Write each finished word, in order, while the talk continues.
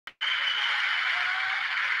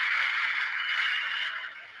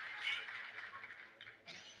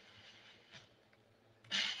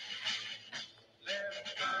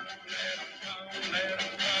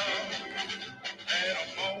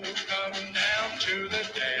to the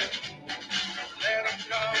den. Let 'em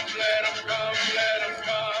come, let 'em come, let 'em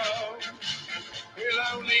come. We'll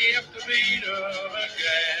only have to beat 'em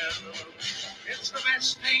again. It's the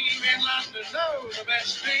best team in London, no, the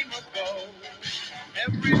best team of gold.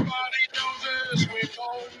 Everybody knows us, we're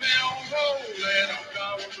called Millwall. Let 'em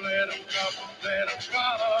come, let 'em come, let 'em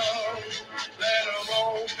come. Let 'em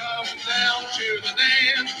all come down to the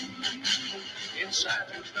den. Inside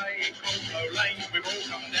today, Coco Lane, we've all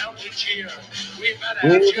come down to cheer. We've had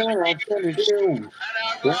our jelly beers and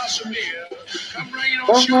our glass of beer. Come rain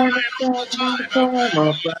or shine, all the time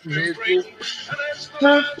our families will bring. And as the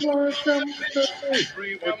lads will on the pitch,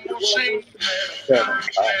 everyone will sing. Let 'em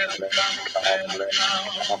come, let 'em come, let 'em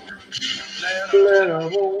come. Let 'em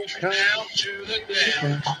come down to the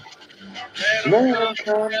den. Let 'em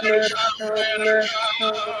come, let 'em come, let 'em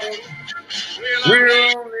come. We'll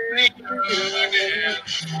only beat 'em again.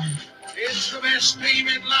 It's the best team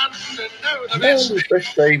in London, no, the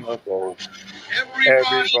best team of all.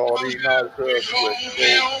 Everybody knows us.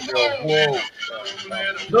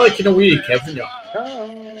 No, I can hear you, Kev, didn't you?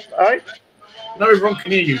 Hey? No, everyone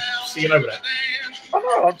can hear you singing over there. I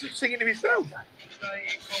know, I'm just singing to myself.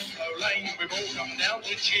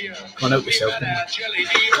 Can't help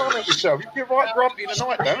yourself. You're right grumpy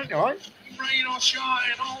tonight, don't you, eh? Rain or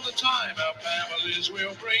shine, all the time our families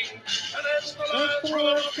will bring. And as the lads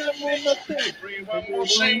run up the pitch, everyone will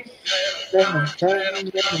sing. Let 'em come, let 'em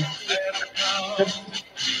come, let 'em come.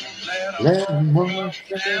 Let 'em all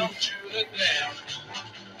come down to the den.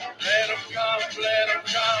 Let 'em come, let 'em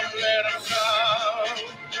come, let 'em come.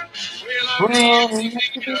 We'll only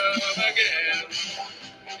beat 'em again.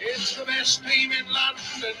 It's the best team in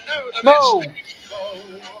London, no, the best team in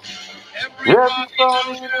gold.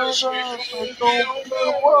 Everybody knows we're called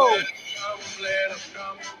Millwall. Let 'em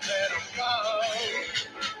come, let 'em come.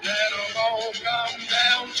 Let 'em all come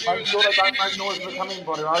down to I'm sure the they don't make noise when they come in,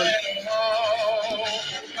 buddy, right? Let 'em all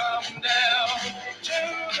come down to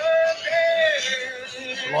the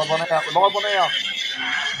den. We're live on air, we're live on air.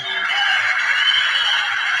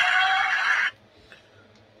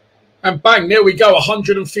 And bang, there we go.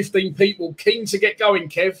 115 people keen to get going,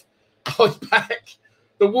 Kev. I'm back.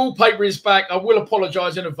 The wallpaper is back. I will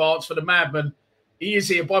apologise in advance for the madman. He is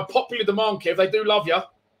here. By popular demand, Kev, they do love you.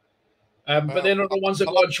 But they're not the ones that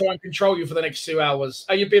are going to try and control you for the next 2 hours.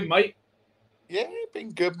 How you been, mate? Yeah,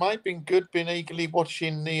 been good, mate. Been good. Been eagerly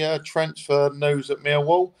watching the transfer news at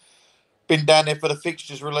Millwall. Been down there for the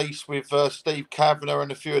fixtures release with Steve Kavanagh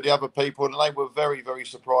and a few of the other people, and they were very, very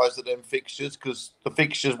surprised at them fixtures because the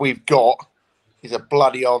fixtures we've got is a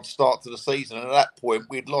bloody hard start to the season. And at that point,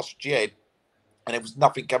 we'd lost Jed, and there was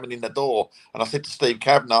nothing coming in the door. And I said to Steve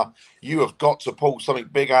Kavanagh, "You have got to pull something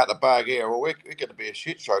big out of the bag here, or we're going to be a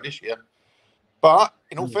shit show this year." But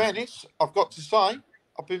in all fairness, I've got to say,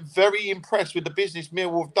 I've been very impressed with the business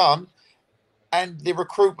Millwall have done and the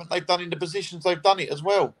recruitment they've done in the positions they've done it as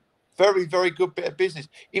well. Very, very good bit of business.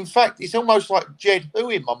 In fact, it's almost like Jed Who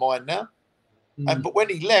in my mind now. But when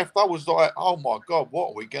he left, I was like, oh, my God,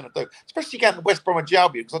 what are we going to do? Especially going to West Bromwich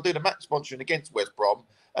Albion, because I do the match sponsoring against West Brom.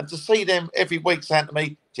 And to see them every week saying to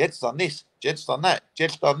me, Jed's done this, Jed's done that,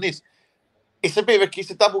 Jed's done this. It's a bit of it's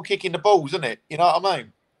a double kick in the balls, isn't it? You know what I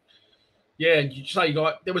mean? Yeah, and you say,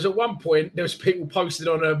 like, there was at one point, there was people posted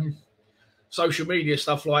on social media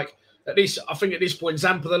stuff like, I think at this point,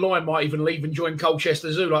 Zampa the Lion might even leave and join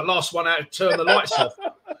Colchester Zoo. Like, last one out, turn the lights off.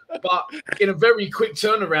 But in a very quick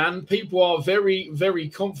turnaround, people are very, very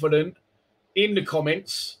confident in the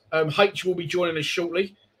comments. H will be joining us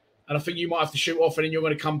shortly. And I think you might have to shoot off and then you're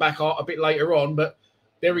going to come back a bit later on. But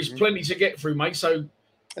there is plenty to get through, mate. So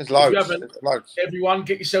there's loads. Everyone,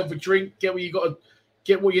 get yourself a drink. Get what you got to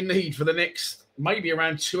get what you need for the next maybe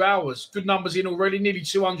around 2 hours. Good numbers in already, nearly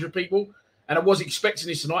 200 people. And I was expecting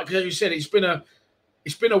this tonight because, as you said, it's been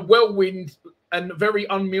a whirlwind and very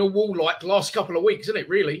un-Millwall-like last couple of weeks, isn't it?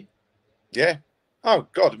 Really? Yeah. Oh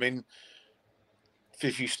God! I mean,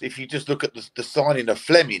 if you just look at the signing of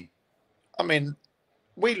Fleming, I mean,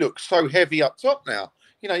 we look so heavy up top now.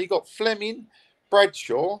 You know, you got Fleming,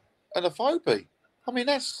 Bradshaw, and Afobe. I mean,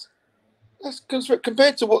 that's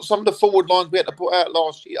compared to what some of the forward lines we had to put out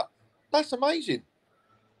last year. That's amazing.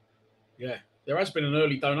 Yeah, there has been an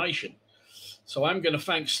early donation. So I'm going to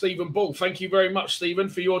thank Stephen Ball. Thank you very much, Stephen,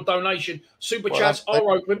 for your donation. Super chats are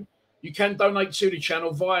open. You can donate to the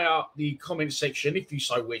channel via the comment section if you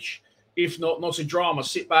so wish. If not, not a drama.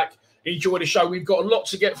 Sit back, enjoy the show. We've got a lot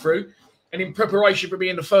to get through. And in preparation for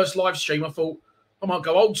being the first live stream, I thought I might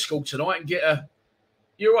go old school tonight and get a...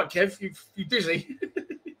 You're right, Kev. You dizzy?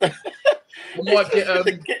 I might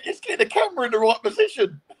let's get the camera in the right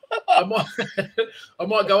position. I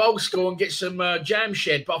might go old school and get some jam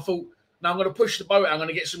shed. But I thought no, I'm going to push the boat out. I'm going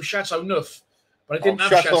to get some Chateau Neuf. But I didn't have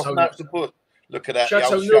Chateau Chateau Neuf Neuf. to put. Look at that.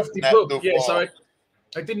 Chateau the Neuf old de Pub. Neuf. Yeah, Wow. so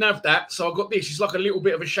I didn't have that. So I got this. It's like a little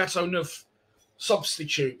bit of a Chateau Neuf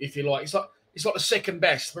substitute, if you like. It's like the second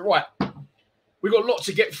best. But right, we've got a lot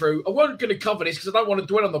to get through. I wasn't going to cover this because I don't want to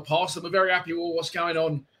dwell on the past, and we're very happy with what's going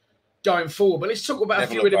on going forward. But let's talk about a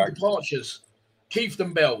few of them departures. Keith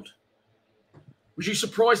Beld. Was you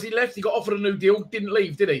surprised he left? He got offered a new deal, didn't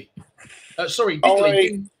leave, did he? Sorry,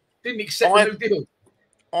 didn't accept the new deal.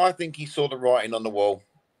 I think he saw the writing on the wall.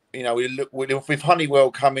 You know, with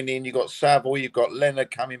Honeywell coming in, you've got Saville, you've got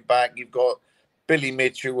Leonard coming back, you've got Billy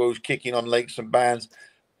Mitchell who's kicking on leaks and bands.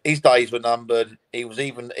 His days were numbered. He was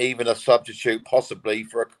even a substitute possibly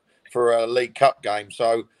for a League Cup game.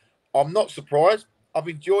 So I'm not surprised. I've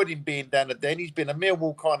enjoyed him being down the den. He's been a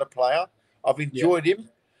Millwall kind of player. I've enjoyed him.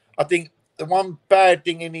 I think the one bad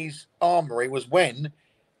thing in his armoury was when,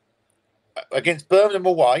 against Birmingham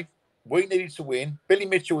away, we needed to win. Billy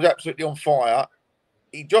Mitchell was absolutely on fire.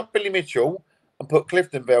 He dropped Billy Mitchell and put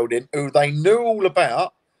Cliftonveld in, who they knew all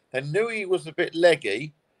about. They knew he was a bit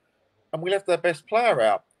leggy, and we left their best player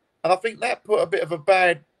out. And I think that put a bit of a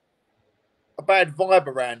bad vibe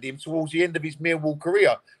around him towards the end of his Millwall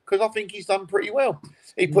career, because I think he's done pretty well.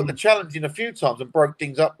 He put the challenge in a few times and broke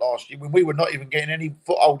things up last year when we were not even getting any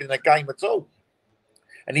foothold in a game at all.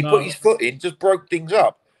 And he put his foot in, just broke things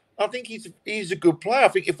up. I think he's a good player. I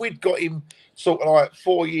think if we'd got him sort of like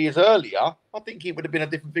 4 years earlier, I think he would have been a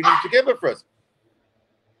different thing altogether for us.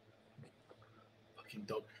 Fucking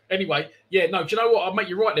dog. Anyway, yeah, no, do you know what? I'll make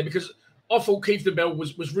you right there, because I thought Keith Bell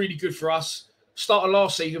was really good for us. Start of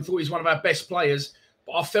last season, thought he was one of our best players,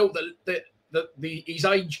 but I felt that his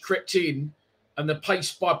age crept in and the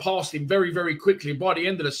pace bypassed him very, very quickly. And by the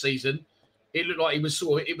end of the season, it looked like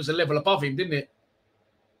it was a level above him, didn't it?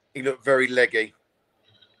 He looked very leggy.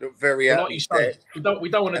 Looked very out. Like you say, we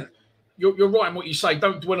don't want to. You're right in what you say.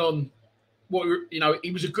 Don't dwell on what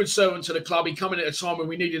he was a good servant to the club. He come in at a time when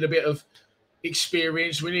we needed a bit of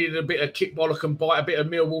experience. We needed a bit of kick bollock and bite, a bit of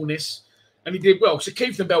Millwallness, and he did well. So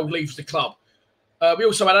Keith Bell leaves the club. We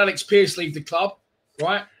also had Alex Pearce leave the club,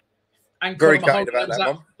 right? And very Conor gutted about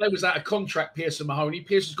that one. There was out of contract, Pearce and Mahoney.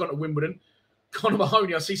 Pearce has gone to Wimbledon. Conor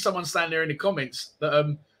Mahoney, I see someone standing there in the comments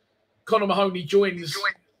that Conor Mahoney joins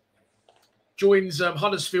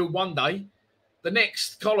Huddersfield one day. The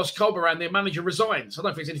next, Carlos Colberan, their manager, resigns. I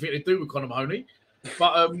don't think it's anything to do with Conor Mahoney,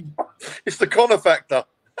 but it's the Conor factor.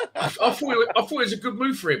 I thought it was a good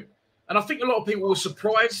move for him, and I think a lot of people were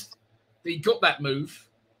surprised that he got that move.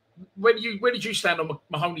 Where did you stand on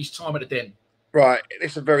Mahoney's time at the Den? Right,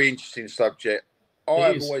 it's a very interesting subject.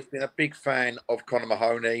 I've always been a big fan of Conor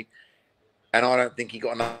Mahoney, and I don't think he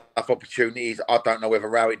got enough opportunities. I don't know whether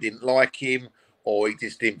Rowett didn't like him or he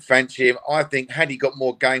just didn't fancy him. I think had he got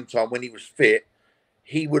more game time when he was fit,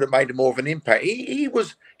 he would have made more of an impact. He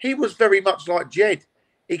was very much like Jed.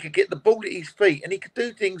 He could get the ball at his feet and he could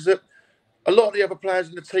do things that a lot of the other players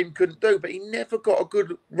in the team couldn't do, but he never got a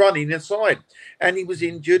good run inside. And he was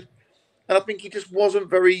injured. And I think he just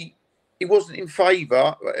wasn't in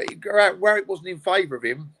favour. Rowett wasn't in favour of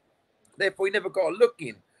him. Therefore, he never got a look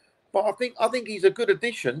in. But I think he's a good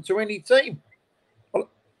addition to any team.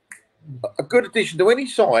 A good addition to any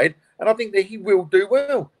side. And I think that he will do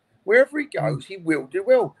well. Wherever he goes, he will do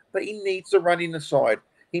well. But he needs to run in the side.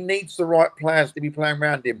 He needs the right players to be playing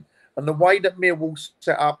around him. And the way that Millwall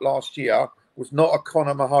set up last year was not a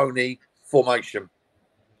Conor Mahoney formation.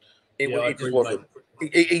 It just wasn't.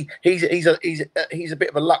 He's a bit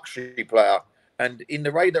of a luxury player. And in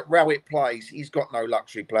the way that Rowett plays, he's got no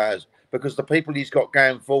luxury players because the people he's got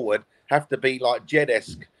going forward have to be like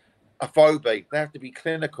Jed-esque, a phobia. They have to be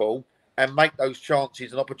clinical and make those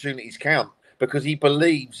chances and opportunities count because he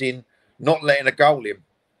believes in not letting a goal in.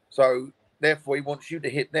 So, therefore, he wants you to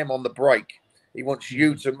hit them on the break. He wants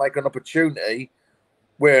you to make an opportunity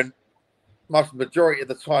where most majority of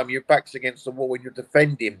the time your back's against the wall and you're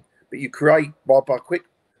defending, but you create by quick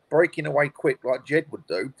breaking away quick like Jed would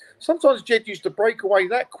do. Sometimes Jed used to break away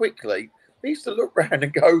that quickly. He used to look around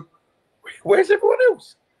and go, where's everyone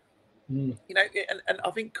else? You know, and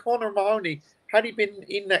I think Conor Mahoney, had he been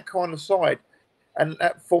in that kind of side and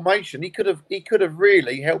that formation, he could have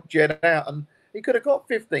really helped Jed out and he could have got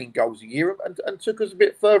 15 goals a year and took us a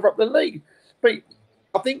bit further up the league. But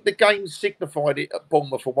I think the game signified it at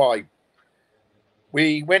Bournemouth away.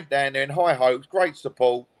 We went down there in high hopes, great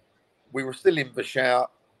support. We were still in the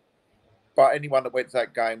shout. But anyone that went to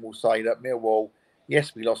that game will say that Millwall,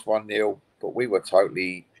 yes, we lost 1-0, but we were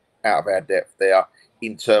totally out of our depth there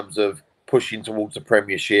in terms of pushing towards the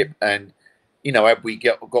Premiership. And, you know, had we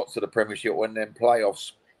got to the Premiership and then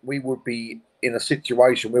playoffs, we would be in a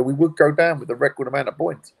situation where we would go down with a record amount of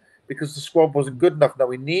points because the squad wasn't good enough,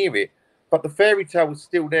 nowhere near it. But the fairy tale was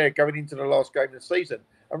still there going into the last game of the season.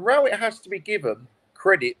 And Rowett has to be given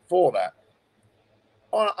credit for that.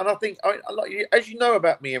 And I think, as you know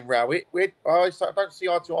about me and Rowett, I don't see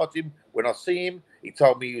eye to eye to him. When I see him, he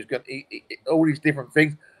told me he was going to all these different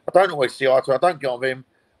things. I don't always see eye to eye. I don't get on with him.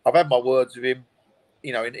 I've had my words with him,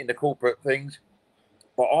 in the corporate things.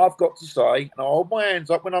 But I've got to say, and I hold my hands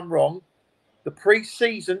up when I'm wrong, the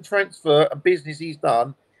pre-season transfer and business he's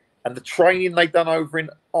done and the training they've done over in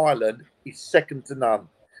Ireland is second to none.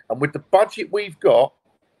 And with the budget we've got,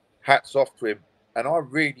 hats off to him. And I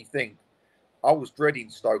really think, I was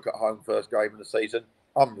dreading Stoke at home first game of the season.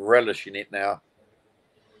 I'm relishing it now.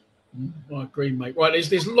 I agree, mate. Right,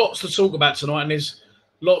 there's lots to talk about tonight, and there's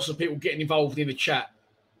lots of people getting involved in the chat.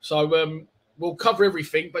 So we'll cover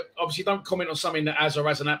everything, but obviously don't comment on something that has or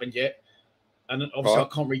hasn't happened yet. And obviously I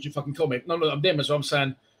can't read your fucking comment. No, I'm them, as I'm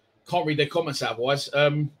saying. Can't read their comments otherwise.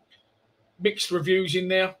 Mixed reviews in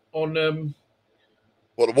there on... the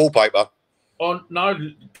wallpaper? No,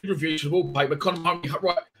 good reviews for the wallpaper.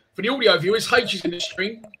 Right. For the audio viewers, H is in the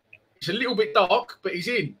stream. It's a little bit dark, but he's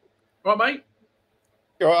in. Right, mate?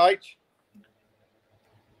 You all right, H?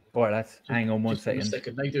 All right, lads. Hang on one second.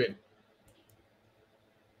 How you doing?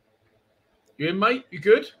 You in, mate? You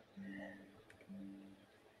good?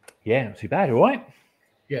 Yeah, not too bad, all right?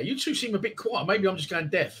 Yeah, you two seem a bit quiet. Maybe I'm just going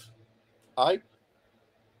deaf. Aye.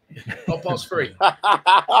 3:30.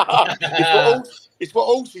 It's what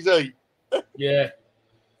horses eat. Yeah.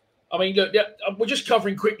 I mean, look, we're just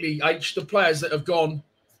covering quickly, H, the players that have gone.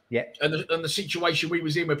 Yeah. And the situation we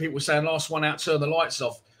was in where people were saying last one out, turn the lights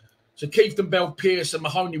off. So Keithton, Bell, Pearce and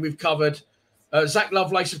Mahoney we've covered. Zach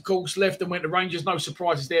Lovelace, of course, left and went to Rangers. No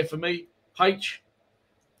surprises there for me. H?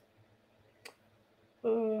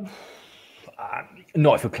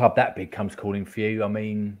 Not if a club that big comes calling for you. I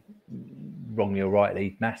mean, wrongly or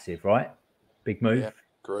rightly, massive, right? Big move. Yeah,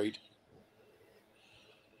 agreed.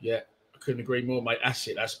 Yeah, I couldn't agree more, mate. That's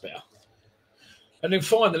it. That's better. And then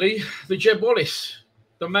finally, the Jeb Wallace,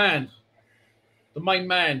 the man, the main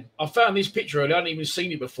man. I found this picture earlier. I hadn't even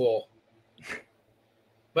seen it before.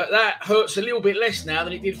 But that hurts a little bit less now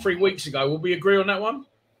than it did 3 weeks ago. Will we agree on that one?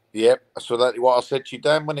 Yep, that's exactly what I said to you,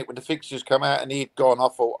 Dan. When the fixtures come out and he'd gone, I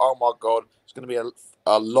thought, oh my God, it's going to be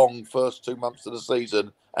a long first 2 months of the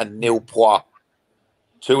season and nil point.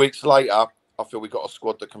 2 weeks later, I feel we got a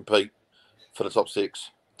squad to compete for the top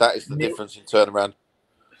six. That is the difference in turnaround.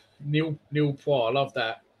 Nil point. I love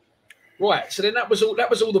that. Right, so then that was all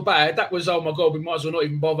the bad. That was, oh my God, we might as well not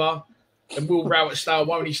even bother. And Will Rowett style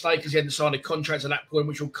won't he stay because he hadn't signed a contract at that point,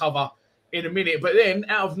 which we'll cover in a minute. But then,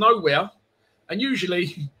 out of nowhere, and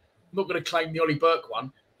usually, I'm not going to claim the Ollie Burke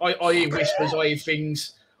one, I hear whispers, I hear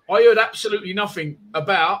things. I heard absolutely nothing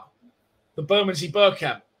about the Bermondsey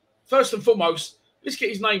Burkamp. First and foremost, let's get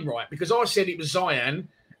his name right, because I said it was Zion,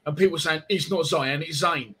 and people were saying, it's not Zion, it's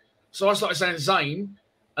Zane. So I started saying Zane,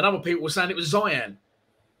 and other people were saying it was Zion.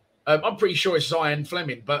 I'm pretty sure it's Zion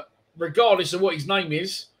Fleming, but regardless of what his name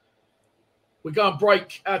is, we're going to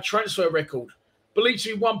break our transfer record. Believed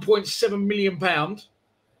to be £1.7 million.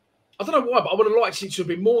 I don't know why, but I would have liked it to have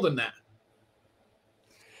been more than that.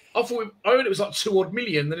 I heard it was like 2 odd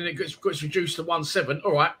million, then it gets reduced to 1.7.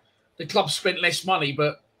 All right, the club spent less money,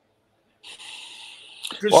 but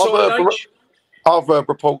good sign. I've heard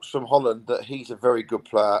reports from Holland that he's a very good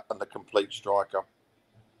player and a complete striker.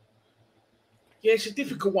 Yeah, it's a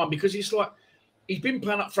difficult one because it's like he's been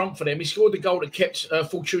playing up front for them. He scored the goal that kept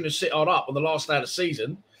Fortuna Sittard up on the last day of the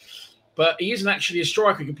season, but he isn't actually a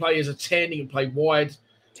striker. He can play as a 10. He can play wide.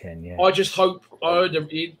 10, yeah. I just hope, I heard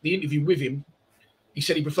the interview with him, he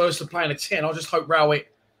said he prefers to play in a 10. I just hope Rowett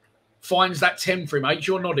finds that 10 for him, mate.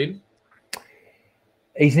 You're nodding.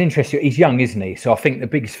 He's an interesting, he's young, isn't he? So I think the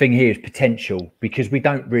biggest thing here is potential, because we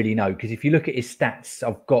don't really know. Because if you look at his stats,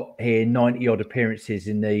 I've got here 90 odd appearances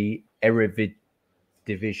in the Eredivisie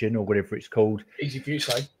division or whatever it's called. Easy for you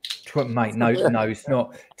to say. Mate, no, it's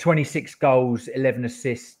not. 26 goals, 11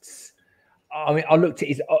 assists. I mean, I looked at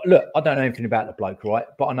his... Look, I don't know anything about the bloke, right?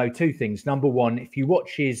 But I know two things. Number one, if you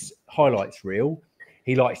watch his highlights reel,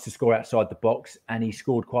 he likes to score outside the box, and he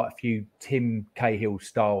scored quite a few Tim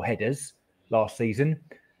Cahill-style headers last season.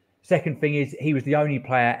 Second thing is he was the only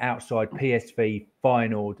player outside PSV,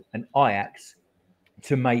 Feyenoord and Ajax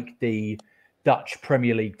to make the Dutch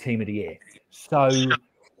Premier League Team of the Year. So,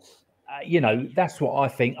 that's what I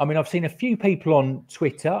think. I mean, I've seen a few people on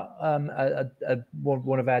Twitter,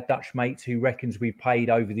 one of our Dutch mates who reckons we paid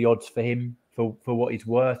over the odds for him for what he's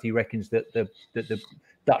worth. He reckons that the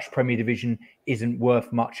Dutch Premier Division isn't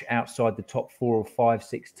worth much outside the top 4 or 5,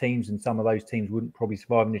 6 teams, and some of those teams wouldn't probably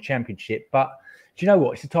survive in the Championship. But Do you know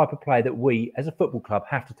what? It's the type of player that we, as a football club,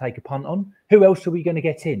 have to take a punt on. Who else are we going to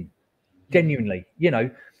get in? Genuinely, you know.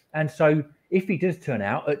 And so if he does turn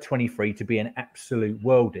out at 23 to be an absolute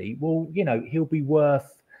worldie, well, you know, he'll be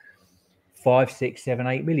worth 5, 6, 7,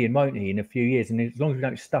 8 million, won't he, in a few years? And as long as we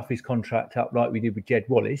don't stuff his contract up like we did with Jed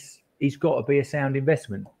Wallace, he's got to be a sound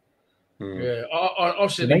investment. Yeah,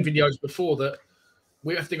 I've said in videos before that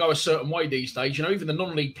we have to go a certain way these days. You know, even the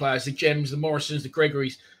non-league players, the Gems, the Morrisons, the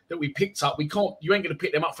Gregorys that we picked up, you ain't going to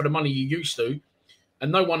pick them up for the money you used to,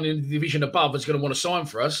 and no one in the division above is going to want to sign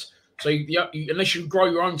for us. So unless you grow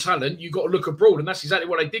your own talent, you've got to look abroad, and that's exactly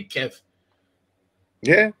what they did, Kev.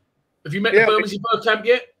 Yeah. Have you met the Bermondsey Bergkamp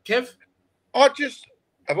yet, Kev?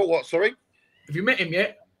 Have I what, sorry? Have you met him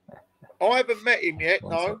yet? I haven't met him yet,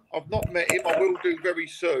 no. I've not met him. I will do very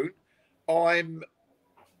soon. I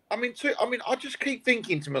just keep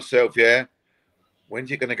thinking to myself, yeah, when's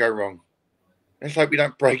it going to go wrong? Let's hope we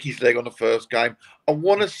don't break his leg on the first game. I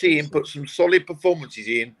want to see him put some solid performances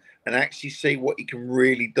in and actually see what he can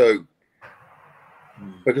really do.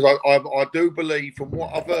 Because I do believe, from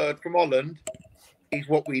what I've heard from Holland, he's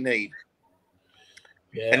what we need.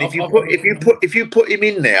 Yeah, and if you put him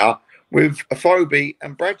in there with Afobe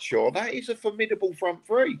and Bradshaw, that is a formidable front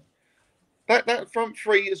three. That front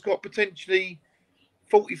three has got potentially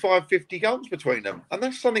 45, 50 goals between them. And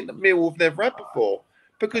that's something that Millwall have never had before.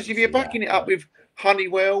 Because if you're backing it up with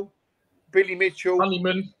Honeywell, Billy Mitchell,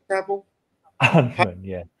 Honeyman,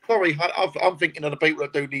 yeah. Sorry, I'm thinking of the people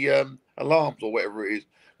that do the alarms or whatever it is.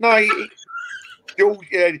 No, George,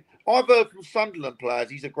 yeah, I've heard from Sunderland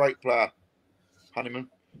players. He's a great player. Honeyman,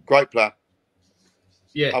 great player.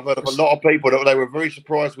 Yeah, I've heard of a lot of people that they were very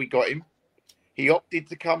surprised we got him. He opted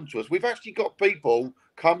to come to us. We've actually got people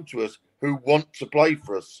come to us who want to play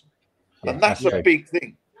for us, and that's a big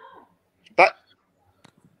thing.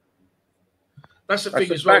 That's the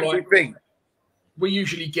thing as well. Like, we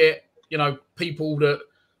usually get, you know, people that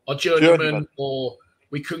are journeymen, or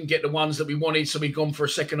we couldn't get the ones that we wanted, so we've gone for a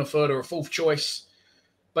second or third or a fourth choice.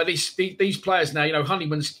 But these players now, you know,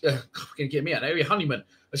 Honeyman's going to get me out there. Honeyman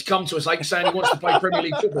has come to us like saying he wants to play Premier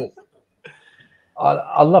League football.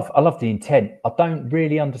 I love the intent. I don't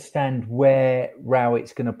really understand where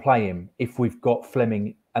Rowett's going to play him if we've got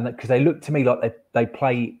Fleming, and because they look to me like they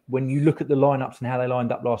play. When you look at the lineups and how they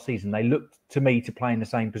lined up last season, they looked to me to play in the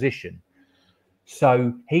same position.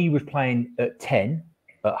 So he was playing at 10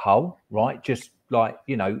 at Hull, right? Just like,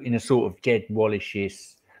 you know, in a sort of Jed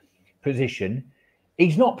Wallace position.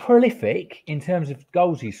 He's not prolific in terms of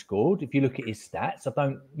goals he's scored. If you look at his stats, I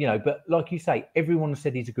don't, you know, but like you say, everyone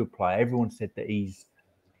said he's a good player. Everyone said that he's,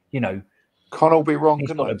 you know, can't all be wrong.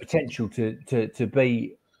 He's got the potential to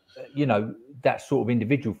be, you know, that sort of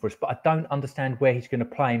individual for us. But I don't understand where he's going to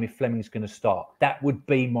play him if Fleming's going to start. That would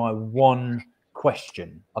be my one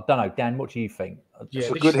question. I don't know, Dan. What do you think? Yeah,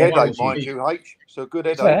 it's a good headache, mind you, H. So good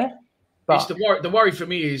headache. But the worry for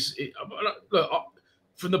me is, look,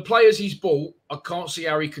 from the players he's bought, I can't see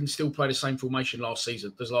how he can still play the same formation as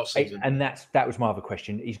last season. And that was my other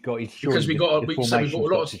question. Because we bought a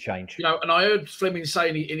lot to change. You know, and I heard Fleming say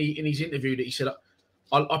in his interview that he said,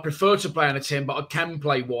 I prefer to play on a 10, but I can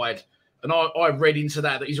play wide. And I read into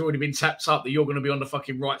that he's already been tapped up, that you're going to be on the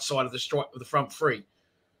fucking right side of the strike of the front three,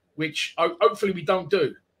 which hopefully we don't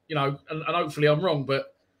do. You know, and hopefully I'm wrong,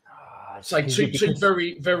 but say two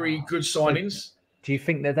very, very good signings. Do you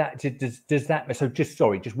think that does that? So just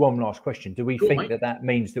one last question. Do we think that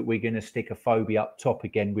means that we're going to stick Afobe up top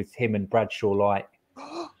again with him and Bradshaw like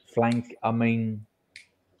flank? I mean,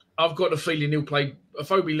 I've got the feeling he'll play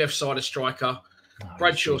Afobe left side of striker,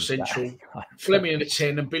 Bradshaw central, Fleming at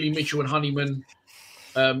 10, and Billy Mitchell and Honeyman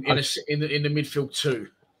in the midfield too.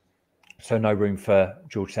 So no room for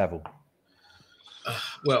George Saville.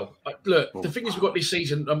 Well, look, the thing is, we've got this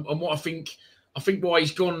season, and what I think why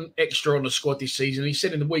he's gone extra on the squad this season. He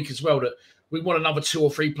said in the week as well that we want another 2 or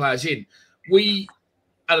 3 players in. We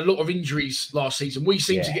had a lot of injuries last season. We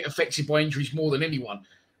seem to get affected by injuries more than anyone.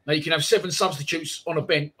 Now you can have 7 substitutes on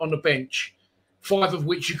the bench, 5 of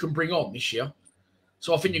which you can bring on this year.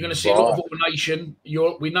 So I think you're going to see a lot of alternation.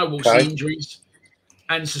 We know we'll see injuries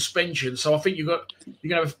and suspension. So I think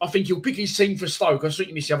I think he'll pick his team for Stoke. I was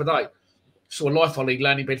thinking this the other day. Saw a Life League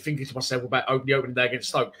landing bed thinking to myself about the opening day against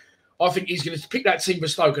Stoke. I think he's going to pick that team for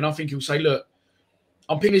Stoke, and I think he'll say, look,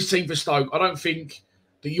 I'm picking this team for Stoke. I don't think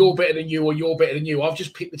that you're better than you or you're better than you. I've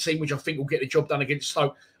just picked the team which I think will get the job done against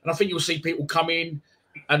Stoke. And I think you'll see people come in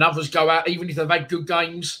and others go out, even if they've had good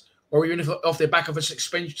games, or even if off their back of a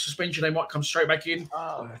suspension, they might come straight back in.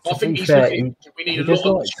 I think he's looking. We need a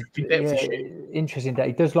lot of depth. Interesting that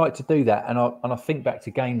he does like to do that, and I think back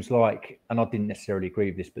to games like, and I didn't necessarily agree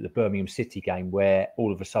with this, but the Birmingham City game where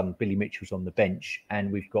all of a sudden Billy Mitchell's on the bench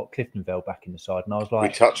and we've got Cliftonville back in the side, and I was like,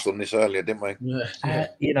 we touched on this earlier, didn't we?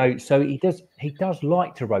 Yeah. So he does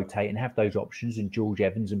like to rotate and have those options, and George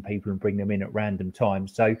Evans and people, and bring them in at random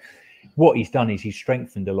times. So what he's done is he's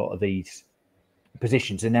strengthened a lot of these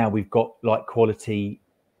positions, and now we've got like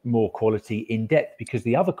more quality in depth. Because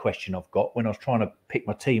the other question I've got when I was trying to pick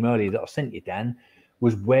my team earlier that I sent you, Dan,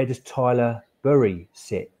 was where does Tyler Burry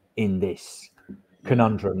sit in this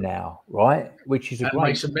conundrum now, right? Which is a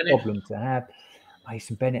great problem to have.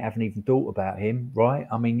 Mason Bennett, haven't even thought about him, right?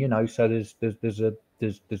 I mean, so there's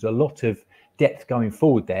a lot of depth going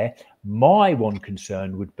forward there. My one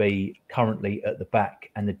concern would be currently at the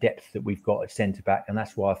back and the depth that we've got at centre back, and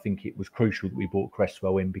that's why I think it was crucial that we brought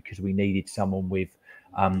Cresswell in, because we needed someone with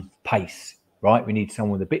pace, right? We need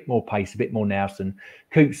someone with a bit more pace, a bit more nous. And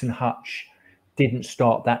Coops and Hutch didn't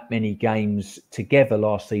start that many games together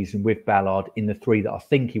last season with Ballard in the 3 that I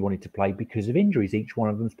think he wanted to play because of injuries. Each one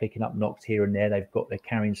of them's picking up knocks here and there. They're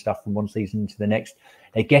carrying stuff from one season into the next.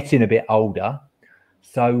 They're getting a bit older.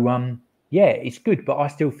 So, yeah, it's good, but I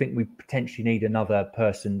still think we potentially need another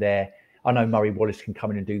person there. I know Murray Wallace can come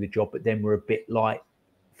in and do the job, but then we're a bit light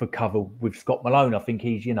for cover with Scott Malone. I think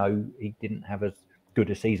he's, he didn't have as good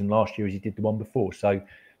a season last year as he did the one before. So,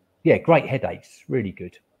 yeah, great headaches, really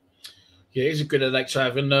good. Yeah, it's a good headache to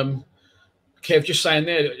have. And Kev, just saying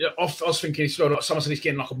there, I was thinking it's like someone said he's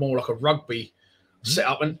getting more like a rugby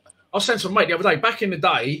setup. And I was saying to a mate the other day, back in the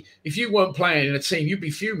day, if you weren't playing in a team, you'd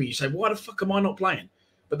be fuming. You say, why the fuck am I not playing?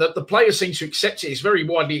 But the players seem to accept it. It's very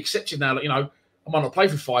widely accepted now that, I might not play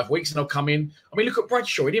for 5 weeks and I'll come in. I mean, look at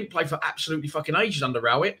Bradshaw. He didn't play for absolutely fucking ages under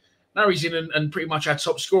Rowett. Now he's in and pretty much our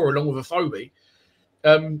top scorer along with Afobe.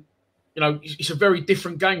 It's a very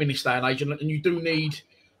different game in this day and age, and you do need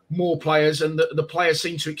more players, and the players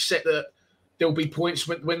seem to accept that there'll be points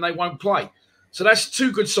when they won't play. So that's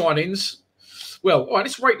 2 good signings. Well, all right,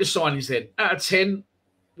 let's rate the signings then. Out of 10,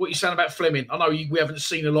 what are you saying about Fleming? I know we haven't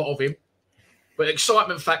seen a lot of him, but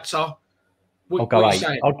excitement factor, I'll go 8.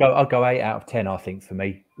 I'll go 8 out of 10, I think, for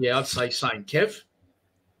me. Yeah, I'd say same. Kev?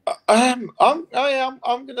 I'm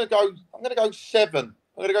gonna go 7.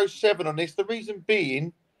 I'm gonna go 7 on this. The reason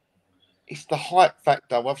being, it's the hype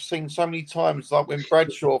factor. I've seen so many times, like when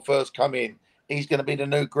Bradshaw first come in, he's going to be the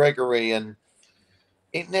new Gregory, and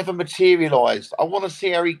it never materialised. I want to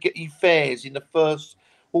see how he fares in the first,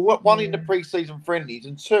 one in the pre-season friendlies,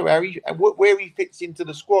 and 2, where he fits into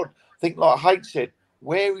the squad. I think, like Haight said,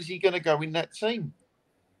 where is he going to go in that team?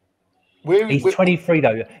 He's 23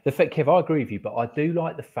 though. The fact, Kev, I agree with you, but I do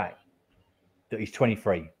like the fact that he's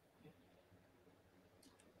 23.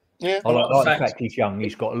 Yeah, I like the fact he's young.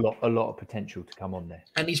 He's got a lot of potential to come on there,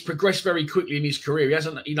 and he's progressed very quickly in his career. He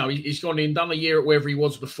hasn't, he's gone in, done a year at wherever he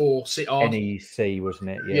was before. Sittard, NEC,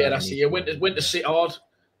 wasn't it? Yeah, that's it. Yeah, went to Sittard,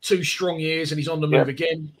 2 strong years, and he's on the move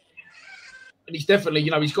again. And he's definitely,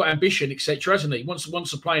 he's got ambition, etc., hasn't he?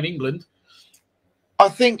 Wants to play in England. I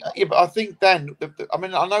think, Dan. I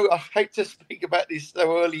mean, I know I hate to speak about this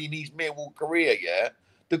so early in his Millwall career. Yeah,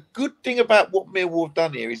 the good thing about what Millwall have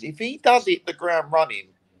done here is if he does hit the ground running,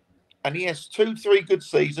 and he has 2-3 good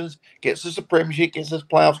seasons, gets us a Premiership, gets us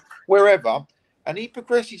playoffs, wherever, and he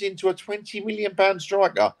progresses into a £20 million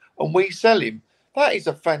striker, and we sell him, that is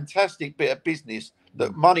a fantastic bit of business,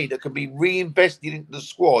 that money that can be reinvested into the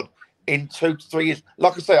squad in 2 to 3 years.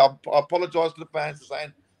 Like I say, I apologise to the fans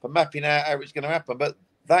for mapping out how it's going to happen, but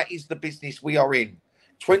that is the business we are in.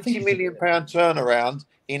 £20 million turnaround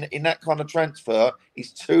in that kind of transfer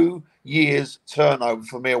is 2 years turnover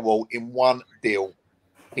for Millwall in one deal.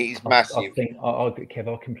 It is massive. I think, Kev,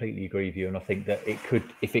 I completely agree with you. And I think that it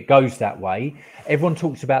could, if it goes that way, everyone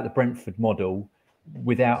talks about the Brentford model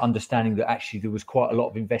without understanding that actually there was quite a lot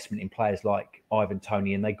of investment in players like Ivan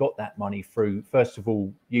Toney. And they got that money through, first of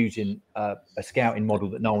all, using a scouting model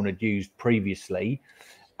that no one had used previously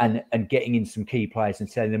and getting in some key players and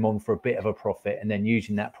selling them on for a bit of a profit, and then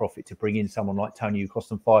using that profit to bring in someone like Toney who cost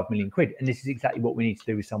them £5 million. And this is exactly what we need to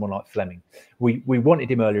do with someone like Fleming. We wanted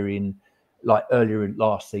him earlier in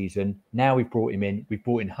last season. Now we've brought him in. We've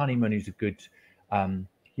brought in Honeyman, who's a good,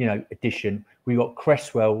 addition. We've got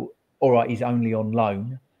Cresswell. All right, he's only on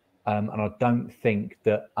loan, and I don't think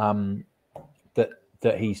that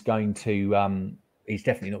that he's going to. He's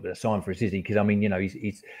definitely not going to sign for us, is he? Because I mean,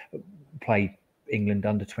 he's played England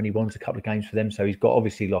under 21s, a couple of games for them, so he's got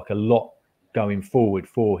obviously like a lot going forward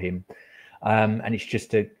for him. And it's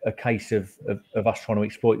just a case of us trying to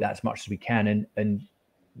exploit that as much as we can, and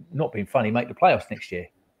not being funny, make the playoffs next year.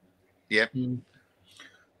 Yeah.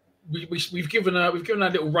 We've given a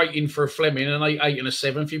little rating for Fleming, an 8 and a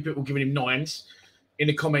 7. A few people giving him 9s in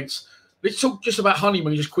the comments. Let's talk just about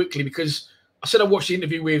Honeyman just quickly, because I said I watched the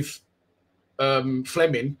interview with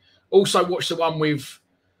Fleming. Also watched the one with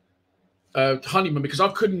Honeyman, because I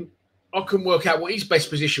couldn't work out what his best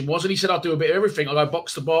position was, and he said I do a bit of everything. I go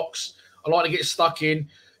box to box. I like to get stuck in.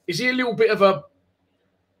 Is he a little bit of a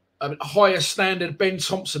higher standard Ben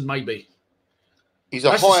Thompson, maybe? He's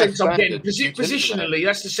a that's higher the sense I'm getting. standard Positionally,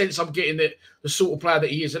 that's the sense I'm getting, that the sort of player that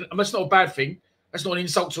he is. And that's not a bad thing. That's not an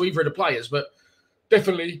insult to either of the players, but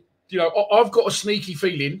definitely, I've got a sneaky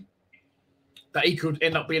feeling that he could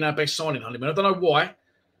end up being our best signing, Honeyman. I don't know why.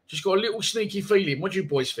 Just got a little sneaky feeling. What do you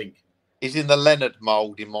boys think? He's in the Leonard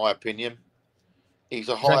mould, in my opinion. He's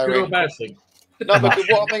a higher good end. or a bad thing? No, but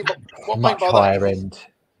what I mean by higher that end.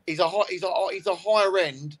 He's a higher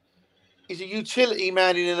end. He's a utility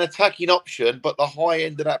man in an attacking option, but the high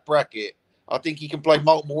end of that bracket, I think he can play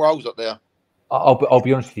multiple roles up there. I'll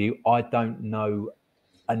be honest with you. I don't know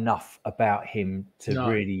enough about him to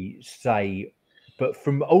really say, but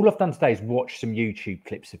from all I've done today is watch some YouTube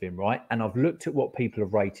clips of him, right? And I've looked at what people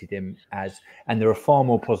have rated him as, and there are far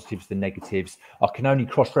more positives than negatives. I can only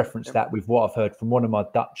cross-reference that with what I've heard from one of my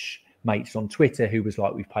Dutch mates on Twitter, who was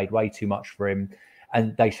like, we've paid way too much for him.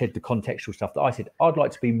 And they said the contextual stuff that I said, I'd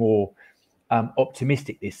like to be more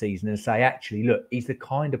optimistic this season and say, actually, look, he's the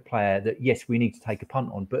kind of player that, yes, we need to take a punt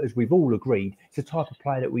on, but as we've all agreed, it's the type of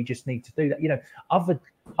player that we just need to do that.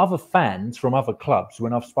 Other fans from other clubs,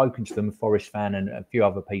 when I've spoken to them, a Forest fan and a few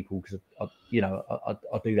other people, because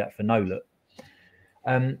I do that for no look,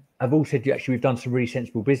 I've all said, actually, we've done some really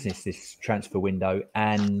sensible business this transfer window,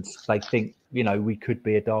 and they think, we could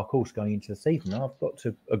be a dark horse going into the season. I've got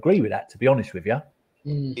to agree with that, to be honest with you.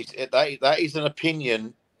 That is an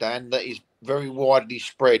opinion, Dan, that is very widely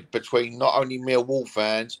spread between not only Millwall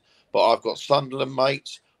fans, but I've got Sunderland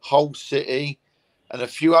mates, Hull City, and a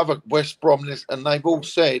few other West Bromers, and they've all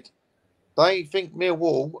said they think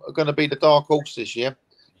Millwall are going to be the dark horse this year.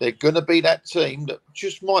 They're going to be that team that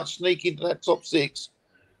just might sneak into that top 6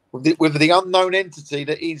 with the unknown entity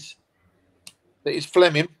that is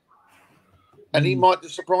Fleming, and he might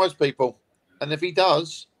just surprise people. And if he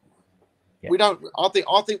does, we don't. I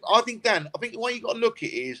think, Dan. I think the way you got to look at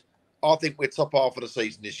it is, I think we're top half of the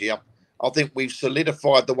season this year. I think we've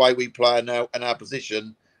solidified the way we play now in our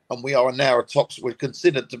position, and we are now we're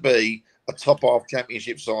considered to be a top half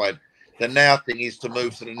championship side. The now thing is to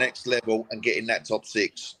move to the next level and get in that top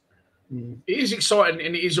 6. It is exciting,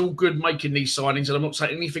 and it is all good making these signings, and I'm not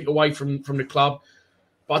taking anything away from the club.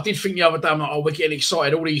 But I did think the other day, I'm like, we're getting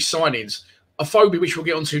excited, all these signings. Afobe, which we'll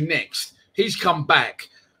get onto next, he's come back.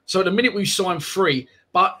 So at the minute we've signed 3,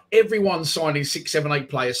 but everyone's signing 6, 7, 8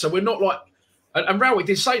 players. So we're not like, and Rowick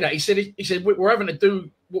did say that. He said we're having to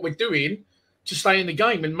do what we're doing to stay in the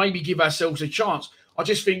game and maybe give ourselves a chance. I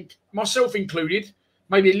just think, myself included,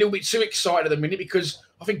 maybe a little bit too excited at the minute, because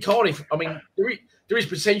I think Cardiff, I mean, there is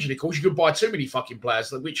potentially, of course, you could buy too many fucking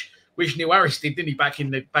players, which Neil Harris did, didn't he, back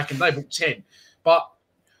in the day, bought 10. But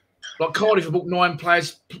like Cardiff have bought 9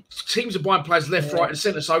 players, teams are buying players left, right, and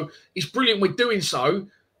centre. So it's brilliant we're doing so.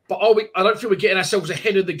 But I don't feel we're getting ourselves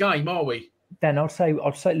ahead of the game, are we? Dan, I'll say,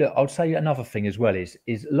 look, I'll say another thing as well is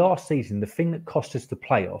last season, the thing that cost us the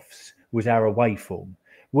playoffs was our away form.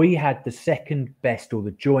 We had the second best or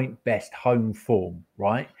the joint best home form,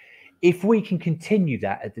 right? If we can continue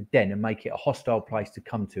that at the Den and make it a hostile place to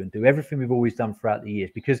come to and do everything we've always done throughout the years,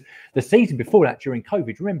 because the season before that, during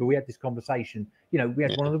COVID, remember, we had this conversation, we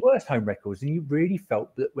had one of the worst home records, and you really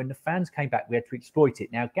felt that when the fans came back, we had to exploit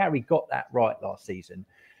it. Now, Gary got that right last season.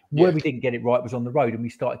 Where we didn't get it right was on the road, and we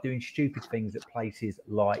started doing stupid things at places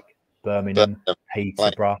like Birmingham,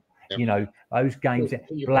 Peterborough, those games at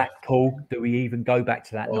Blackpool. Do we even go back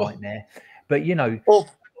to that nightmare? But,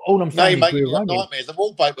 all I'm saying is we're running. Nightmares. The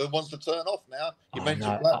wallpaper wants to turn off now. You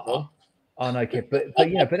mentioned Blackpool. I know, Kev,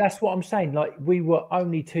 but that's what I'm saying. Like, we were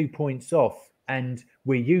only 2 points off, and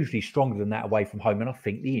we're usually stronger than that away from home. And I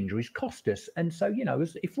think the injuries cost us. And so,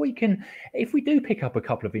 if we do pick up a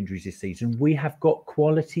couple of injuries this season, we have got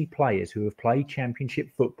quality players who have played championship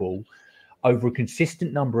football over a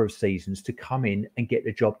consistent number of seasons to come in and get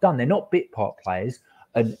the job done. They're not bit part players.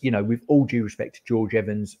 And, with all due respect to George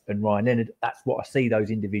Evans and Ryan Leonard, that's what I see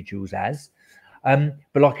those individuals as.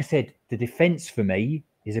 But like I said, the defence for me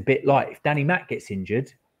is a bit like, if Danny Mack gets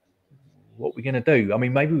injured, what are we going to do? I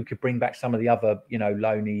mean, maybe we could bring back some of the other,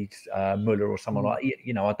 Loney's, Muller or someone like,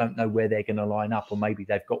 I don't know where they're going to line up, or maybe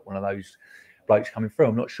they've got one of those blokes coming through.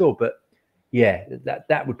 I'm not sure. But yeah,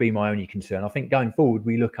 that would be my only concern. I think going forward,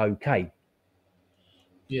 we look okay.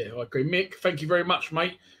 Yeah, I agree. Mick, thank you very much,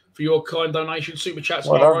 mate, for your kind donation. Super chats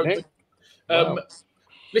are open. Wow.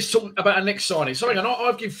 Let's talk about our next signing. So, hang on,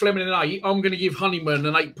 I've given Fleming an 8. I'm going to give Honeyman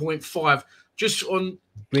an 8.5. Just on.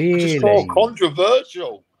 Really? So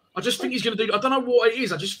controversial. I just think he's going to do. I don't know what it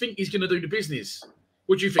is. I just think he's going to do the business.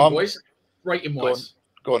 What do you think, boys? Rating wise.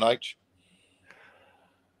 Go on, H.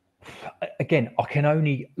 Again, I can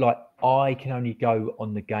only go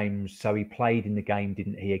on the games. So he played in the game,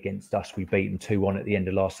 didn't he, against us? We beat him 2-1 at the end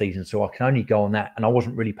of last season. So I can only go on that. And I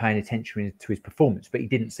wasn't really paying attention to his performance, but he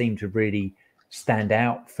didn't seem to really stand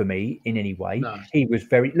out for me in any way. No. He was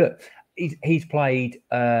he's played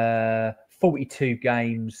 42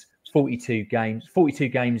 games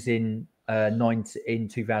in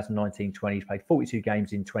 2019-20. He's played 42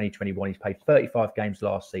 games in 2021. He's played 35 games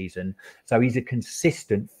last season. So he's a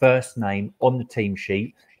consistent first name on the team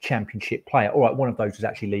sheet, championship player. All right, one of those was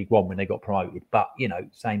actually League One when they got promoted, but,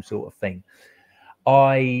 same sort of thing.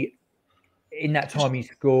 In that time, he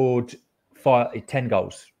scored 10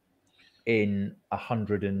 goals in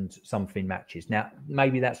 100 and something matches. Now,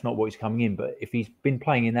 maybe that's not what he's coming in, but if he's been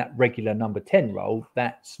playing in that regular number 10 role,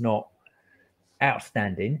 that's not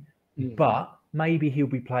outstanding. But maybe he'll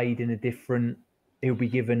be given a different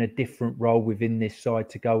role within this side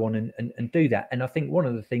to go on and do that. And I think one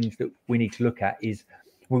of the things that we need to look at is,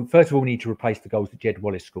 well, first of all, we need to replace the goals that Jed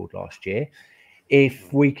Wallace scored last year.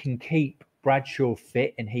 If we can keep Bradshaw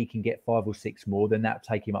fit and he can get 5 or 6 more, then that'll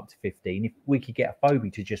take him up to 15. If we could get a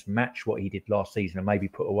Phobie to just match what he did last season and maybe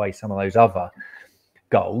put away some of those other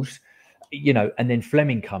goals, and then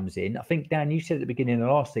Fleming comes in. I think, Dan, you said at the beginning of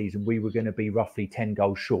last season we were going to be roughly 10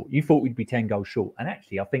 goals short. You thought we'd be 10 goals short. And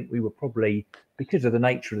actually, I think we were probably, because of the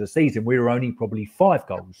nature of the season, we were only probably 5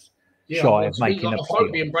 goals shy of making a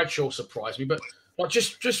Phobie and Bradshaw surprised me. But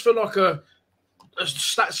just for like a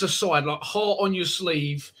stats aside, like heart on your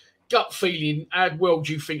sleeve, gut feeling, how well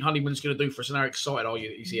do you think Honeyman's going to do for us? And how excited are you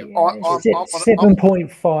that he's here?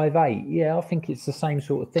 7.58. Yeah, I think it's the same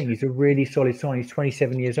sort of thing. He's a really solid sign. He's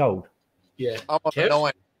 27 years old. Yeah, I'm on a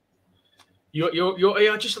 9.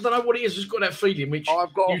 I just don't know what it is. I've just got that feeling, which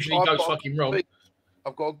usually goes fucking wrong.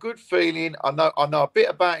 I've got a good feeling. I know a bit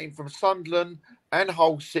about him from Sunderland and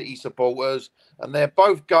Hull City supporters, and they're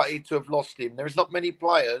both gutted to have lost him. There is not many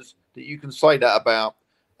players that you can say that about,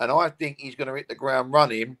 and I think he's going to hit the ground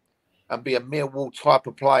running and be a Millwall type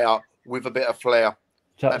of player with a bit of flair.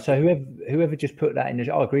 So whoever just put that in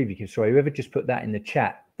the, I agree with you. Sorry, whoever just put that in the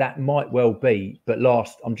chat, that might well be. But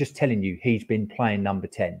I'm just telling you, he's been playing number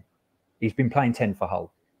 10. He's been playing 10 for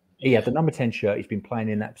Hull. He had the number 10 shirt. He's been playing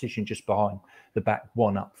in that position just behind the back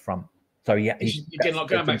one up front. So yeah, again, like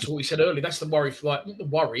going back to what we said earlier, that's the worry. Not the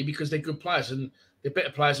worry, because they're good players and they're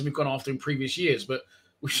better players than we've gone after in previous years. But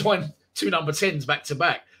we signed 2 number 10s back to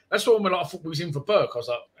back. That's what when I thought we was in for Burke. I was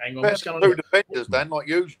like, hang on, what's going on? 2 defenders, then, like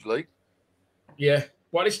usually. Yeah.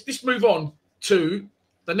 Well, let's move on to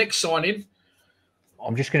the next signing.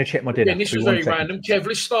 I'm just going to check my dinner. Yeah, this was very random. Kev,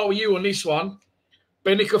 let's start with you on this one.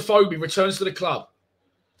 Benica Phobie returns to the club.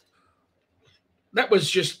 That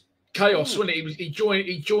was just chaos, wasn't it? He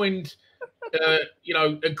joined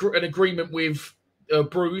an agreement with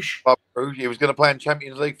Bruges. He was going to play in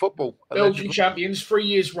Champions League football. Belgian champions, 3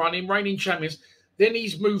 years running, reigning champions. Then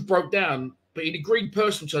his move broke down, but he'd agreed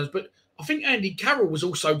personal terms. But I think Andy Carroll was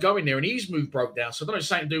also going there, and his move broke down. So I don't know, it's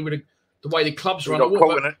something to do with the way the clubs run.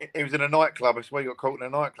 He was in a nightclub. That's why he got caught in a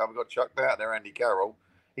nightclub. He got chucked out there, Andy Carroll.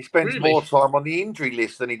 He spends more time on the injury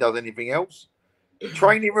list than he does anything else.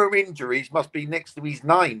 Training room injuries must be next to his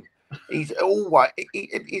name. He's always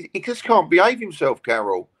he just can't behave himself,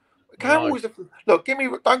 Carroll. Carroll is don't get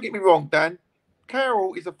me wrong, Dan.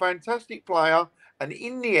 Carroll is a fantastic player, and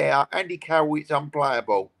in the air, Andy Carroll is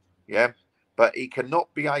unplayable. Yeah, but he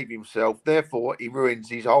cannot behave himself. Therefore, he ruins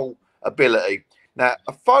his whole ability. Now,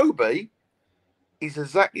 a Phobie is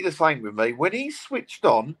exactly the same with me. When he's switched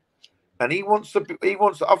on, and he wants to.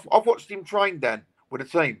 I've watched him train, Dan, with a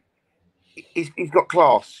team. He's got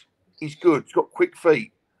class. He's good. He's got quick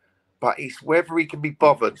feet. But it's whether he can be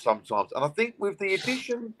bothered sometimes. And I think with the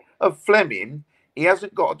addition of Fleming, he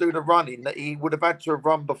hasn't got to do the running that he would have had to have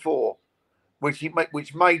run before, which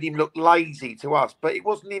made him look lazy to us. But it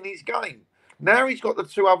wasn't in his game. Now he's got the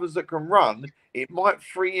 2 others that can run. It might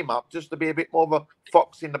free him up just to be a bit more of a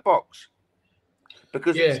fox in the box.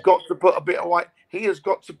 Because he's got to put a bit away. He has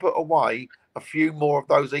got to put away a few more of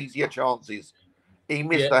those easier chances. He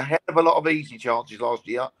missed a hell of a lot of easy chances last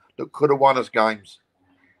year that could have won us games.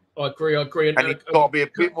 I agree. And he's got to be a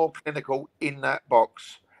bit more clinical in that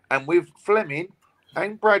box. And with Fleming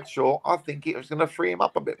and Bradshaw, I think it was going to free him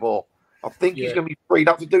up a bit more. I think he's going to be freed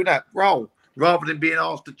up to do that role rather than being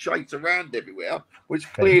asked to chase around everywhere,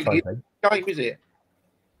 which clearly is the game, is it?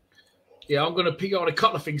 Yeah, I'm going to pick on a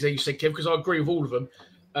couple of things that you said, Kev, because I agree with all of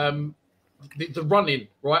them. the running,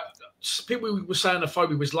 right? People were saying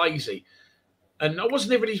Afobe was lazy. And I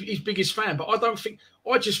wasn't ever his biggest fan, but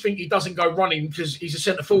I just think he doesn't go running because he's a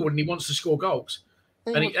centre forward and he wants to score goals.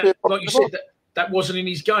 And like you said, that wasn't in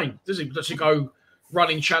his game, does he? To go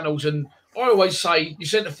running channels. And I always say, you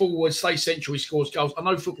centre forward, stay central, he scores goals. I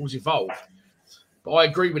know football's evolved, but I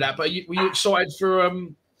agree with that. But were you excited for?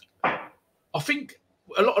 I think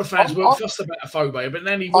a lot of fans weren't fussed about Afobe, but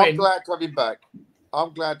then he went. I'm glad to have him back.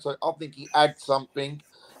 I'm glad to. I think he adds something.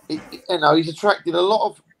 He's attracted a lot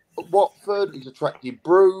of Watford. He's attracted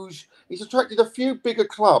Bruges. He's attracted a few bigger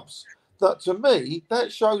clubs. That to me,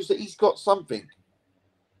 that shows that he's got something.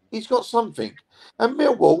 He's got something. And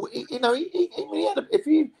Millwall, he had. If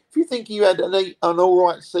you think he had an all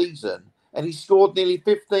right season and he scored nearly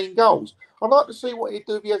 15 goals, I'd like to see what he'd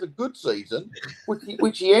do if he has a good season,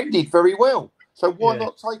 which he ended very well. So why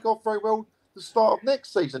not take off very well the start of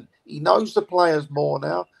next season? He knows the players more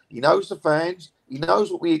now. He knows the fans. He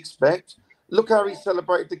knows what we expect. Look how he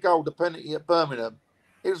celebrated the goal, the penalty at Birmingham.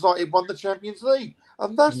 It was like he won the Champions League.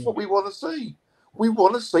 And that's what we want to see. We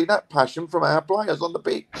want to see that passion from our players on the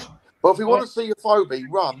pitch. But if we want to see Afobe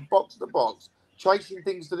run box to box, chasing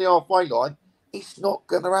things to the halfway line, it's not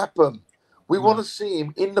going to happen. We want to see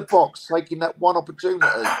him in the box taking that one opportunity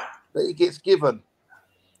that he gets given.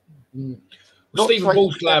 Stephen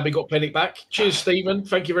Ball's glad we got Pennick back. Cheers, Stephen.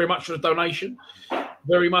 Thank you very much for the donation.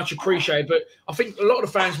 Very much appreciated. But I think a lot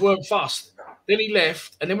of the fans weren't fussed. Then he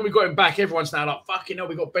left, and then when we got him back, everyone's now like, fucking hell,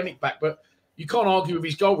 we got Pennick back. But you can't argue with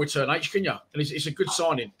his goal return, H, can you? And it's a good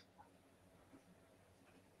signing.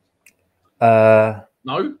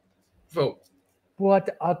 No? Phil? Well,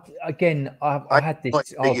 I had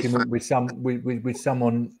this argument with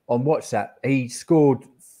someone on WhatsApp. He scored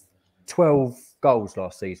 12 goals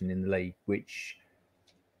last season in the league, which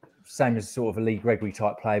same as sort of a Lee Gregory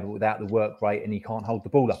type player, but without the work rate, and he can't hold the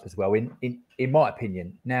ball up as well. In my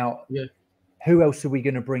opinion, now, who else are we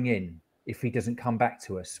going to bring in if he doesn't come back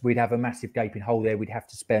to us? We'd have a massive gaping hole there. We'd have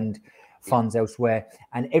to spend funds elsewhere.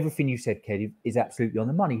 And everything you said, Kev, is absolutely on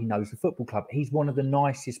the money. He knows the football club. He's one of the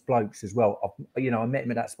nicest blokes as well. I met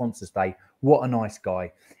him at that sponsors day. What a nice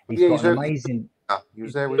guy. He's got an amazing. He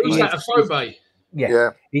was there with Who's that, Afobe?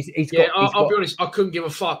 Yeah. I'll be honest. I couldn't give a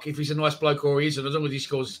fuck if he's a nice bloke or he isn't, as long as he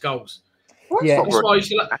scores his goals. Yeah, that's why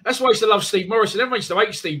I used to love Steve Morrison. Everyone used to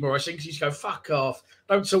hate Steve Morrison because he used to go, fuck off.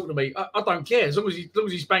 Don't talk to me. I don't care. As long as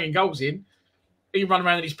he's banging goals in, he can run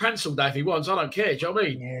around in his pants all day if he wants. I don't care. Do you know what I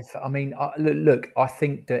mean? Yes. I mean, look, I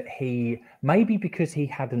think that maybe because he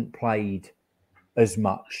hadn't played as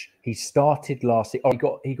much, he started last. He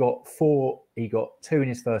got 2 in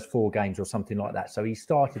his first 4 games or something like that. So he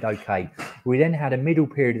started okay. We then had a middle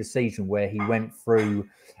period of the season where he went through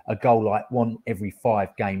a goal like 1 every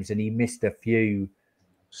 5 games, and he missed a few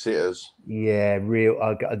sitters. Yeah,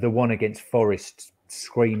 the one against Forest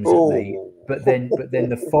screams at me. But then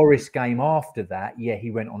the Forest game after that,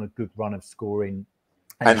 he went on a good run of scoring.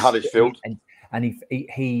 And Huddersfield. And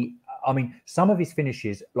he I mean, some of his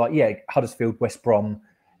finishes, like, Huddersfield, West Brom,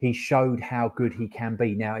 he showed how good he can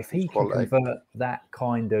be. Now, if he can convert that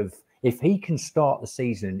kind of, if he can start the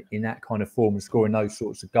season in that kind of form and scoring those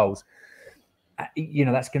sorts of goals,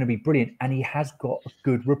 that's going to be brilliant. And he has got a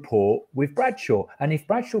good rapport with Bradshaw. And if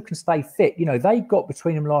Bradshaw can stay fit, they got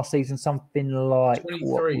between them last season something like 23.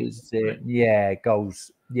 What was it? Yeah,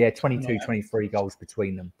 goals. Yeah, 22, 23 goals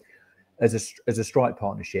between them as a strike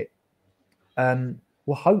partnership.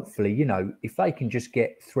 Well, hopefully, if they can just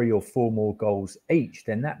get 3 or 4 more goals each,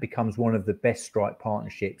 then that becomes one of the best strike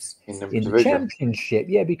partnerships in the Championship.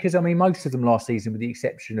 Yeah, because, most of them last season, with the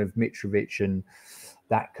exception of Mitrovic and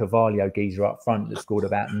that Carvalho geezer up front that scored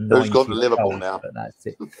about 90 Who's gone to Liverpool goals, now? But that's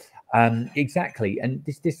it. Exactly. And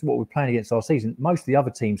this is what we're playing against last season. Most of the other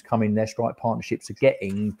teams come in, their strike partnerships are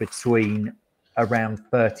getting between around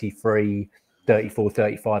 33, 34,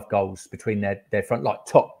 35 goals between their front, like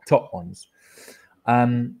top ones.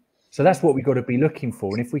 So that's what we've got to be looking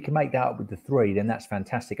for. And if we can make that up with the 3, then that's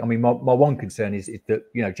fantastic. My one concern is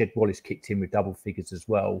that, Jed Wallace kicked in with double figures as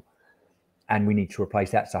well, and we need to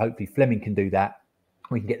replace that. So hopefully Fleming can do that.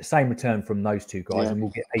 We can get the same return from those 2 guys, and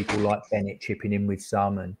we'll get people like Bennett chipping in with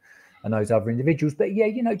some and those other individuals. But do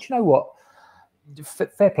you know what?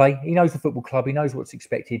 Fair play. He knows the football club. He knows what's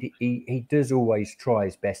expected. He does always try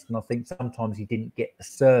his best. And I think sometimes he didn't get the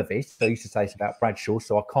service. So I used to say this about Bradshaw,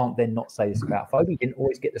 so I can't then not say this about Fobe. He didn't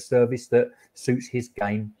always get the service that suits his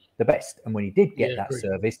game the best. And when he did get that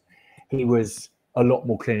service, he was a lot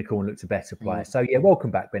more clinical and looked a better player. So,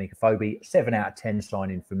 welcome back, Benik Afobe. 7 out of 10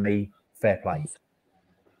 signing for me. Fair play.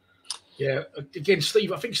 Yeah, again,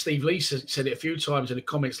 Steve, I think Steve Lee said it a few times in the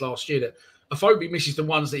comments last year that Afobe misses the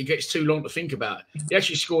ones that he gets too long to think about. He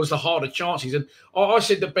actually scores the harder chances. And I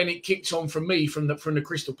said that Bennett kicked on from me from the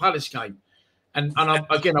Crystal Palace game. And I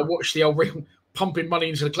watched the old pumping money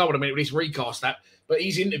into the club at a minute with his recast that. But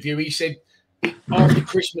his interview, he said after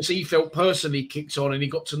Christmas, he felt personally kicked on and he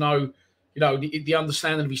got to know, the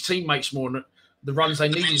understanding of his teammates more and the runs they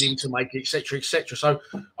needed him to make, etc., etc. So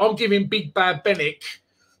I'm giving Big Bad Bennett.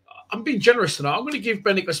 I'm being generous tonight. I'm going to give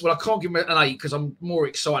Bennett, well, I can't give him an 8 because I'm more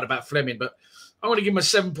excited about Fleming, but I'm going to give him a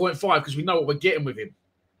 7.5 because we know what we're getting with him.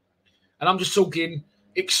 And I'm just talking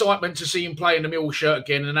excitement to see him play in the Millwall shirt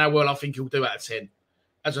again and how well I think he'll do out of 10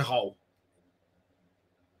 as a whole.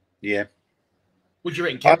 Yeah. What do you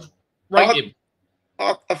reckon, Kev? Rate him.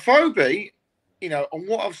 Afobe, on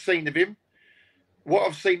what I've seen of him, how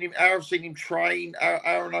I've seen him train,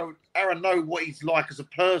 how I know what he's like as a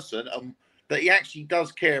person and that he actually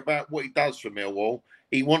does care about what he does for Millwall.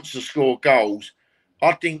 He wants to score goals.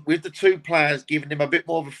 I think with the two players giving him a bit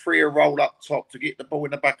more of a freer roll up top to get the ball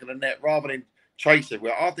in the back of the net rather than chase it,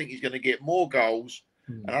 I think he's going to get more goals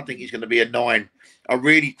and I think he's going to be a 9. I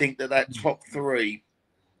really think that top 3,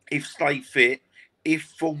 if stay fit, if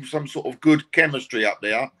form some sort of good chemistry up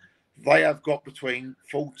there, they have got between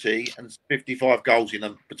 40 and 55 goals in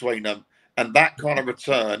them between them. And that kind of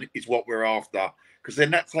return is what we're after. Because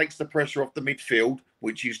then that takes the pressure off the midfield,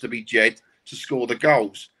 which used to be Jed, to score the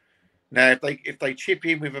goals. Now, if they chip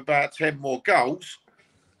in with about 10 more goals,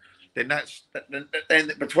 then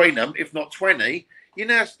then between them, if not 20, you're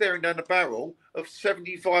now staring down the barrel of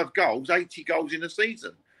 75 goals, 80 goals in a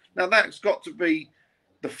season. Now, that's got to be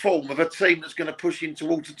the form of a team that's going to push in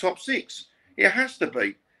towards the top 6. It has to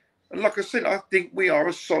be. And like I said, I think we are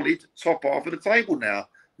a solid top half of the table now.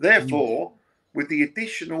 Therefore, with the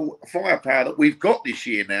additional firepower that we've got this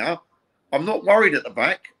year now, I'm not worried at the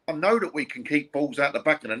back. I know that we can keep balls out the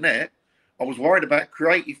back of the net. I was worried about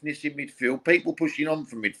creativeness in midfield, people pushing on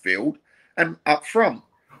from midfield, and up front.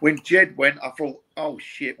 When Jed went, I thought, oh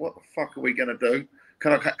shit, what the fuck are we going to do?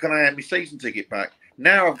 Can I have my season ticket back?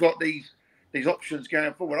 Now I've got these options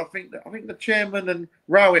going forward. I think the chairman and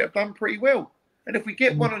Rowett have done pretty well. And if we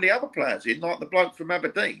get one of the other players in, like the bloke from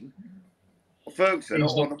Aberdeen, or Ferguson,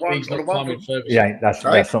 that's not going to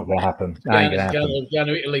happen. Going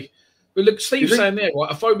to Italy. But look, Steve's saying there, right?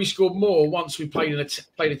 Afobe scored more once we played a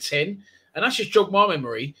 10, and that's just jogged my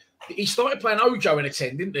memory. He started playing Ojo in a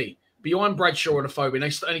 10, didn't he? Behind Bradshaw and Afobe, and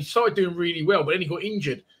he started doing really well, but then he got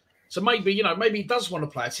injured. So maybe he does want to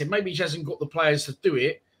play a 10. Maybe he just hasn't got the players to do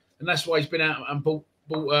it, and that's why he's been out and bought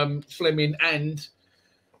Fleming and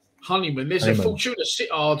Honeyman. There's a Fortuna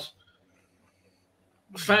Sittard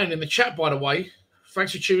fan in the chat, by the way.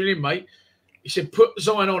 Thanks for tuning in, mate. He said, put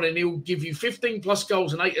Zion on and he'll give you 15 plus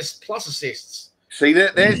goals and 8 plus assists. See,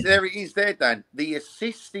 there it is there, Dan. The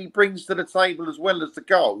assists he brings to the table as well as the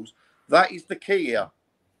goals, that is the key here.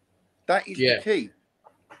 That is the key.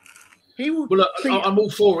 I'm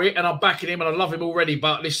all for it and I'm backing him and I love him already,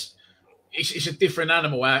 but it's a different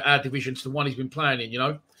animal, our division, to the one he's been playing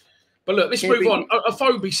in, But look, let's move on.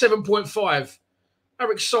 Afobe, 7.5. How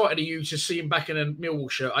excited are you to see him back in a Millwall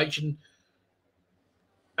shirt, H? And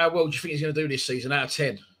how well do you think he's going to do this season out of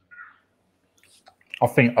 10? I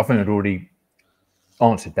think I'd already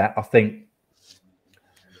answered that.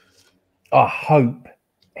 I hope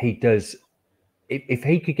he does. If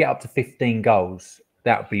he could get up to 15 goals,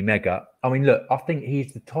 that would be mega. I mean, look, I think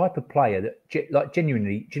he's the type of player that,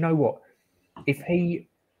 genuinely, do you know what? If he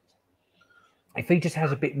just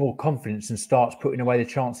has a bit more confidence and starts putting away the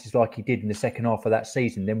chances like he did in the second half of that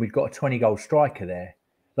season, then we've got a 20-goal striker there.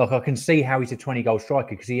 Like, I can see how he's a 20-goal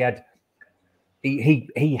striker because he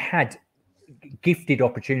had gifted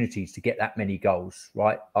opportunities to get that many goals,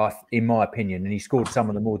 right? In my opinion, and he scored some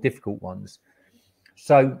of the more difficult ones.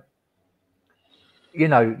 So,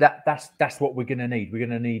 that's what we're going to need. We're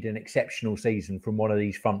going to need an exceptional season from one of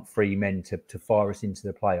these front 3 men to fire us into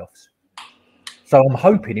the playoffs. So I'm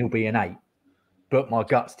hoping he'll be an 8. But my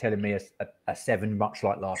gut's telling me a 7, much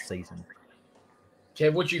like last season.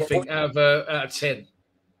 Kev, what do you think out of 10?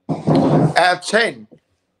 Out of 10?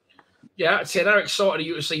 Yeah, out of 10. How excited are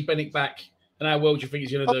you to see Bennett back? And how well do you think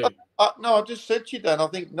he's going to do? No, I just said to you, Dan, I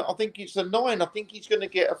think it's a 9. I think he's going to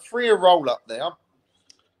get a freer roll up there.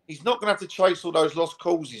 He's not going to have to chase all those lost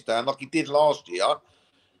causes down like he did last year.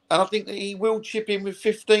 And I think that he will chip in with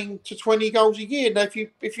 15 to 20 goals a year. Now, if you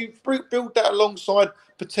build that alongside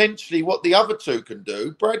potentially what the other two can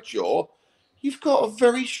do, Bradshaw, you've got a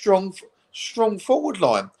very strong forward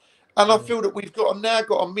line. And I feel that we've now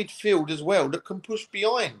got a midfield as well that can push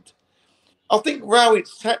behind. I think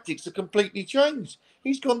Rowett's tactics are completely changed.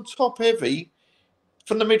 He's gone top heavy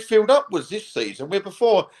from the midfield upwards this season, where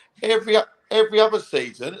before every every other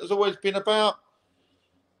season has always been about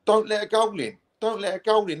don't let a goal in. Don't let a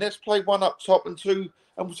goal in. Let's play one up top and two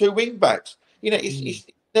wing backs. You know, it's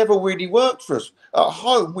never really worked for us. At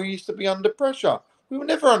home, we used to be under pressure. We were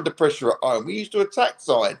never under pressure at home. We used to attack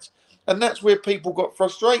sides. And that's where people got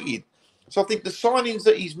frustrated. So I think the signings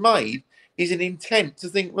that he's made is an intent to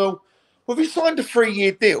think, well, if he signed a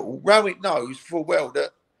 3-year deal, Rowett knows full well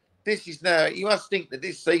that this is now, you must think that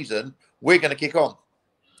this season we're going to kick on.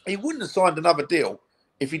 He wouldn't have signed another deal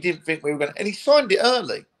if he didn't think we were going to. And he signed it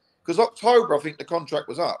early because October, I think the contract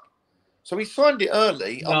was up. So he signed it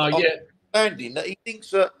early. Understanding that he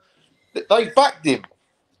thinks that they backed him.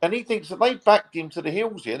 And he thinks that they backed him to the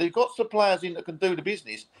hills here. They've got some players in that can do the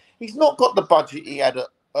business. He's not got the budget he had at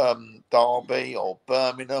Derby or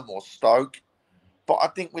Birmingham or Stoke. But I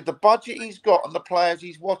think with the budget he's got and the players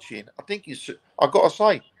he's watching, I think I've got to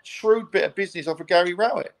say, shrewd bit of business off of Gary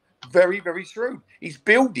Rowett. Very, very shrewd. He's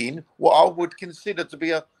building what I would consider to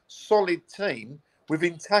be a solid team with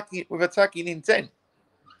attacking intent.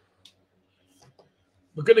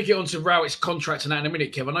 We're going to get on to Rowett's contract and that in a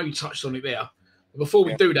minute, Kev. I know you touched on it there. But before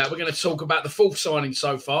we do that, we're going to talk about the fourth signing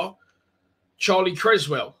so far, Charlie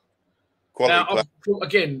Creswell.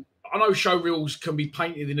 Again, I know showreels can be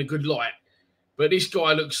painted in a good light, but this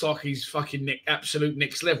guy looks like he's fucking absolute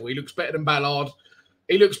next level. He looks better than Ballard.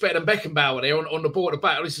 He looks better than Beckenbauer there on the ball at the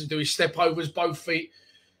back. Listen to his step overs, both feet.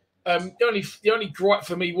 The only gripe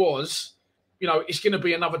for me was, you know, it's going to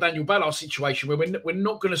be another Daniel Ballard situation where we're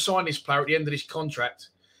not going to sign this player at the end of this contract.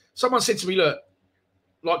 Someone said to me, look,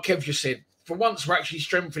 like Kev just said, for once we're actually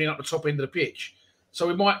strengthening up the top end of the pitch. So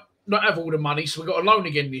we might not have all the money, so we've got a loan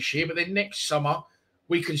again this year, but then next summer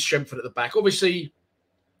we can strengthen at the back. Obviously,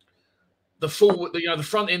 the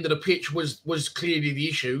front end of the pitch was clearly the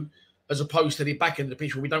issue, as opposed to the back end of the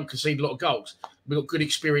pitch where we don't concede a lot of goals. We've got good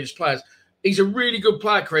experienced players. He's a really good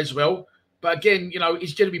player, Creswell, but again, you know,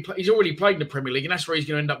 he's already played in the Premier League, and that's where he's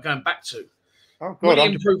going to end up going back to. Oh, Will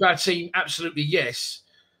he improve our team? Absolutely, yes.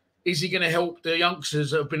 Is he going to help the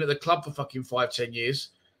youngsters that have been at the club for fucking 5-10 years?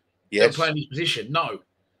 Yes. Playing his position? No.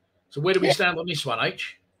 So where do we stand on this one,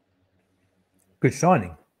 H? Good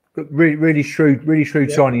signing. Really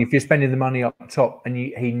shrewd signing. If you're spending the money up top and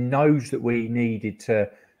he knows that we needed to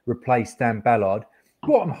replace Dan Ballard,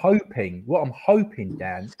 what I'm hoping,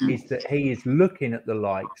 Dan, is that he is looking at the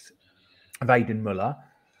likes of Aidan Muller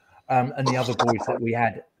and the other boys that we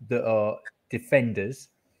had that are defenders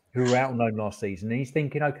who were out on loan last season. And he's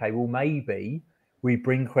thinking, okay, well, maybe we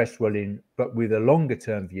bring Cresswell in, but with a longer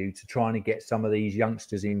term view to trying to get some of these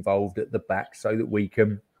youngsters involved at the back so that we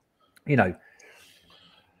can, you know,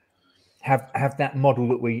 have that model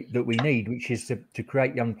that we need, which is to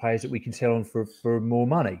create young players that we can sell on for more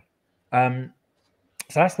money. So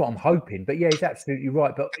that's what I'm hoping. But yeah, he's absolutely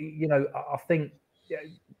right. But you know, I think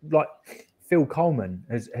like Phil Coleman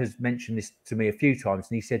has mentioned this to me a few times,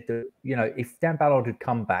 and he said that, you know, if Dan Ballard had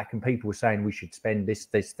come back and people were saying we should spend this,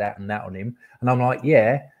 that, and that on him, and I'm like,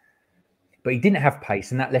 yeah, but he didn't have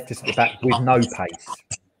pace, and that left us at the back with no pace.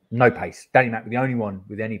 No pace. Danny Mack was the only one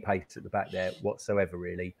with any pace at the back there whatsoever,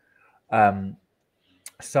 really. So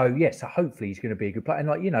hopefully he's going to be a good player. And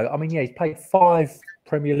like, you know, I mean, yeah, he's played 5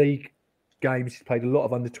 Premier League games. He's played a lot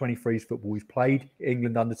of under-23s football. He's played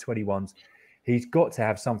England under-21s. He's got to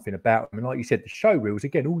have something about him. And like you said, the show reels,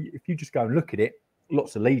 again, if you just go and look at it,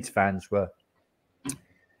 lots of Leeds fans were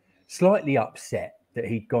slightly upset that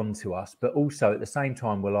he'd gone to us, but also at the same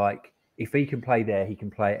time were like, if he can play there, he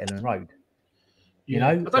can play at Ellen Road. You know?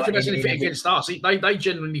 I don't think that's anything against us. They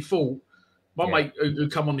genuinely thought, my mate who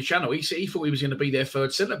come on the channel, he thought he was going to be their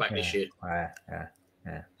third centre-back this year. Well,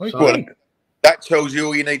 that tells you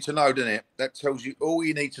all you need to know, doesn't it? That tells you all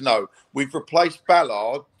you need to know. We've replaced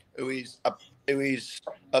Ballard, who is a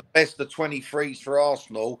best of 23s for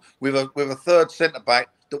Arsenal, with a third centre-back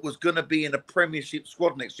that was going to be in a Premiership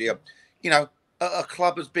squad next year. You know, a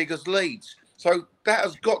club as big as Leeds. So that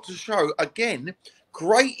has got to show, again,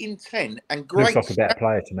 great intent and great... Looks like a better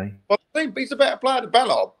player to me. I think he's a better player than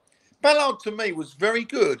Ballard. Ballard, to me, was very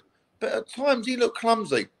good, but at times he looked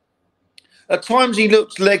clumsy. At times he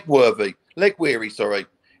looked leg weary, sorry.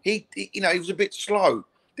 He was a bit slow.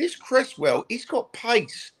 This Cresswell, he's got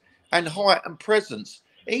pace and height and presence.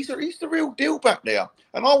 He's the real deal back there.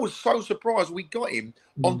 And I was so surprised we got him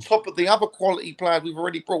on top of the other quality players we've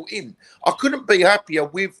already brought in. I couldn't be happier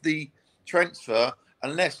with the transfer,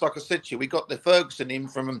 unless, like I said to you, we got the Ferguson in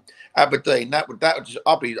from Aberdeen. That would just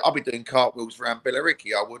I'll be doing cartwheels around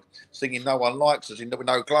Billericay. I would, singing "No One Likes Us" with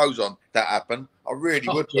no clothes on. That happened. I really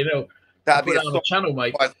would. You know, that'd be on the channel,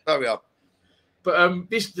 mate. But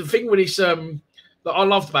the thing with this, I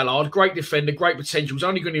loved Ballard, great defender, great potential. He's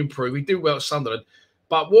only going to improve. He do well at Sunderland,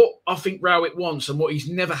 But what I think Rowett wants and what he's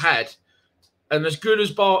never had, and as good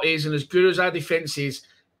as Bart is and as good as our defence is,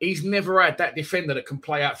 he's never had that defender that can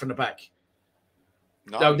play out from the back.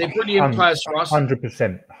 No, they're brilliant players for us.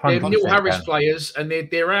 100%. They're Neil Harris players, and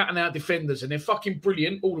they're out and out defenders, and they're fucking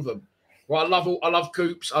brilliant, all of them. Right, I love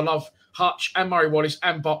Coops, I love Hutch and Murray Wallace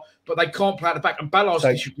and Bot, but they can't play at the back. And Ballard's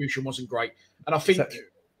distribution wasn't great, and I think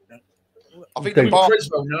the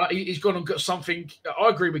Creswell now he's gone and got something. I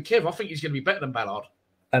agree with Kev. I think he's going to be better than Ballard.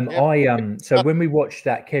 So when we watched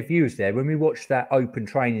that, Kev, you was there. When we watched that open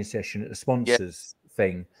training session at the sponsors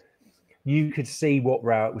thing, you could see what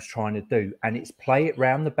Rowett was trying to do, and it's play it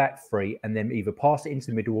round the back three, and then either pass it into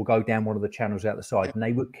the middle or go down one of the channels out the side.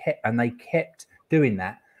 And they kept doing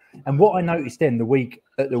that. And what I noticed then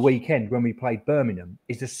at the weekend when we played Birmingham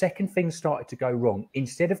is the second thing started to go wrong.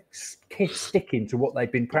 Instead of sticking to what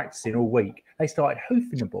they'd been practicing all week, they started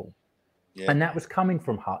hoofing the ball, and that was coming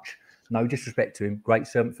from Hutch. No disrespect to him, great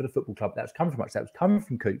servant for the football club. That was coming from Hutch. That was coming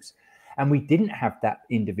from Coops, and we didn't have that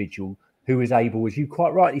individual who was able, as you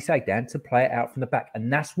quite rightly say, Dan, to play it out from the back.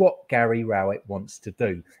 And that's what Gary Rowett wants to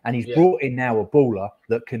do. And he's brought in now a baller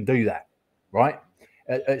that can do that, right?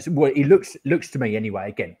 Well, he looks to me anyway.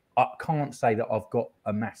 Again, I can't say that I've got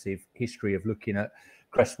a massive history of looking at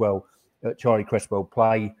Charlie Cresswell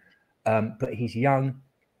play, but he's young.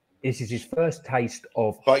 This is his first taste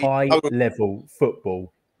of high-level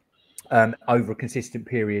football over a consistent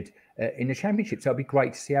period in the Championship. So it'll be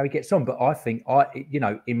great to see how he gets on. But I think,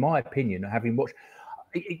 in my opinion, having watched,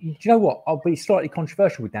 you know what? I'll be slightly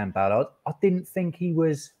controversial with Dan Ballard. I didn't think he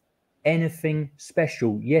was anything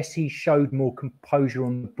special. Yes, he showed more composure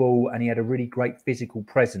on the ball and he had a really great physical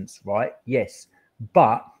presence, right? Yes.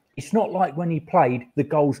 But it's not like when he played, the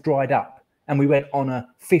goals dried up and we went on a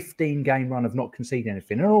 15-game run of not conceding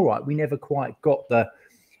anything. And all right, we never quite got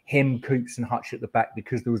him, Coops and Hutch at the back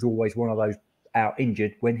because there was always one of those out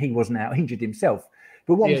injured when he wasn't out injured himself.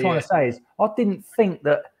 But what I'm trying to say is I didn't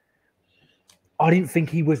think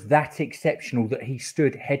he was that exceptional that he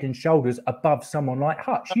stood head and shoulders above someone like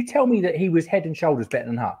Hutch. You tell me that he was head and shoulders better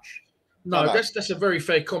than Hutch. No, that's a very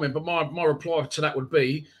fair comment. But my reply to that would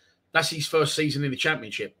be that's his first season in the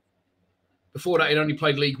Championship. Before that, he'd only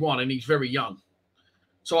played League One and he's very young.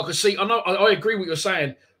 So I could see, I agree with what you're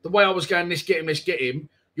saying. The way I was going, let's get him.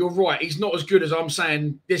 You're right. He's not as good as I'm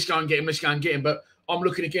saying, let's go and get him. But I'm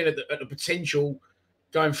looking again at the potential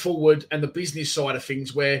going forward and the business side of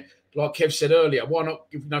things where, like Kev said earlier, why not?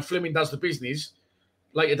 If Fleming does the business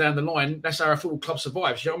later down the line, that's how our football club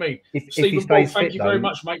survives. You know what I mean? Stephen Ball, thank you very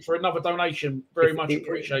much, mate, for another donation. Very much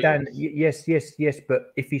appreciated. Dan, yes.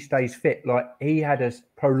 But if he stays fit, like he had a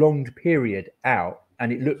prolonged period out,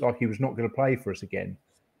 and it looked like he was not going to play for us again.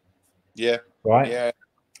 Yeah. Right. Yeah.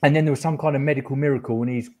 And then there was some kind of medical miracle, and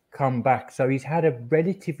he's come back. So he's had a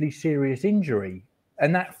relatively serious injury,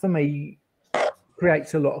 and that for me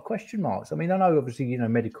creates a lot of question marks. I mean, I know obviously,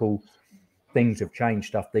 medical things have changed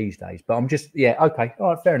stuff these days, but I'm just, okay,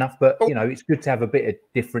 all right, fair enough. But, it's good to have a bit of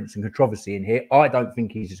difference and controversy in here. I don't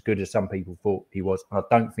think he's as good as some people thought he was. I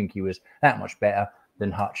don't think he was that much better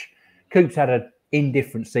than Hutch. Coops had an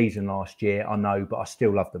indifferent season last year, I know, but I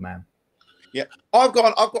still love the man. Yeah, I've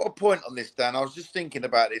got a point on this, Dan. I was just thinking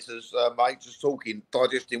about this as mate just talking,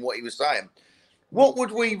 digesting what he was saying. What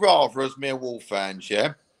would we rather as Millwall fans,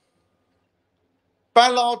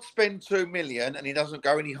 Ballard spend 2 million and he doesn't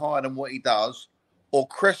go any higher than what he does, or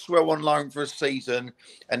Cresswell on loan for a season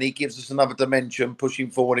and he gives us another dimension pushing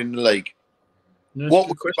forward in the league? What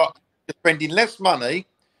would we rather? You're spending less money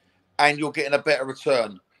and you're getting a better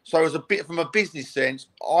return. So as a bit from a business sense,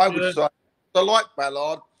 I would say I like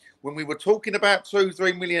Ballard. When we were talking about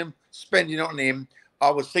 2-3 million spending on him,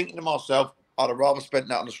 I was thinking to myself, I'd have rather spent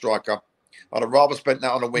that on a striker. I'd have rather spent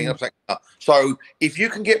that on a winger. So if you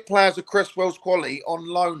can get players of Cresswell's quality on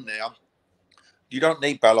loan now, you don't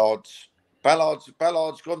need Ballard's.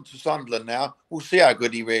 Ballard's gone to Sunderland now. We'll see how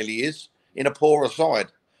good he really is in a poorer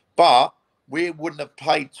side. But we wouldn't have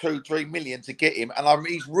paid 2-3 million to get him. And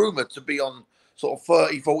he's rumoured to be on sort of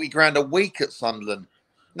 30-40 grand a week at Sunderland.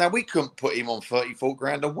 Now, we couldn't put him on 34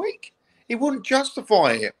 grand a week. It wouldn't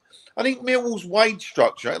justify it. I think Millwall's wage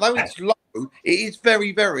structure, though it's low, it is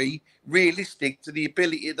very, very realistic to the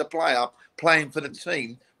ability of the player playing for the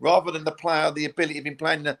team rather than the ability of him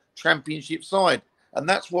playing the Championship side. And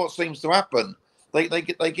that's what seems to happen.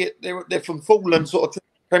 They're from fallen sort of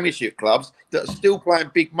Premiership clubs that are still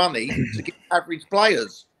playing big money to get average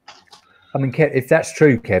players. I mean, Kev, if that's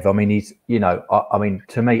true, Kev, I mean, he's,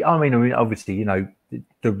 to me, obviously,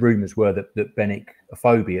 the rumours were that Benik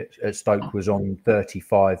Afobe at Stoke was on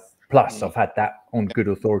 35 plus. I've had that on good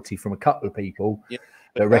authority from a couple of people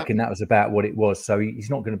that reckon that was about what it was. So he's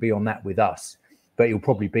not going to be on that with us. but he'll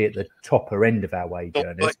probably be at the topper end of our wage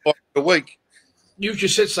earners. A week. You've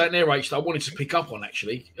just said something there, H, that I wanted to pick up on,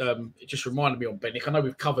 actually. It just reminded me on Bennick. I know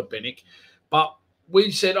we've covered Bennick, but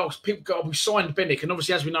we said, we signed Bennick, and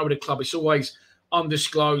obviously, as we know with the club, it's always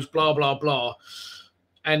undisclosed, blah, blah, blah.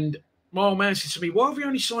 And my old man said to me, why have we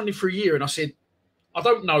only signed him for a year? And I said, I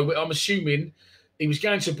don't know, but I'm assuming he was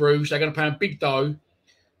going to Bruges. They're going to pay him big dough,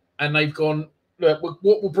 and they've gone, look,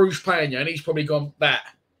 what will Bruges paying you? And he's probably gone, that.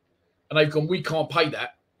 And they've gone, we can't pay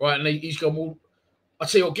that, right? And he's gone, well, I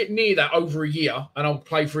tell you, I'll get near that over a year and I'll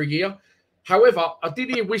play for a year. However, I did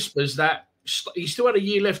hear whispers that he still had a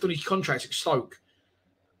year left on his contract at Stoke,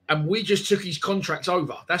 and we just took his contract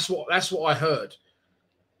over. That's what I heard.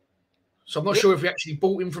 So I'm not sure if we actually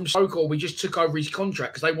bought him from Stoke or we just took over his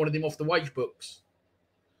contract because they wanted him off the wage books.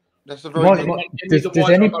 That's a very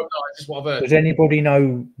does anybody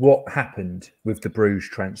know what happened with the Bruges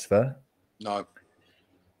transfer? No.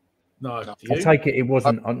 No, I take it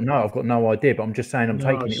wasn't. No, I've got no idea. But I'm just saying, I'm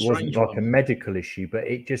taking it wasn't like a medical issue, but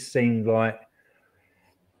it just seemed like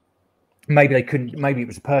maybe they couldn't. Maybe it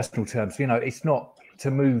was personal terms. You know, it's not to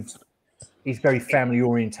move. He's a very family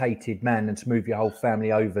orientated man, and to move your whole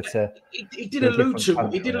family over to. He did allude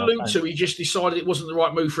to. He just decided it wasn't the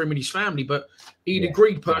right move for him and his family, but he'd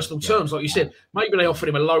agreed personal terms, like you said. Maybe they offered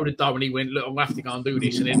him a load of dough, and he went, "Look, I'm gonna have to go and do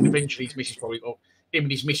this." And then eventually, his missus probably, or him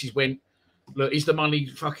and his missus went, look, is the money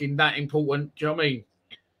fucking that important? Do you know what I mean?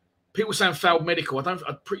 People saying failed medical. I'm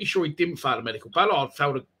pretty sure he didn't fail a medical. Ballard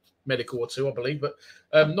failed a medical or two, I believe, but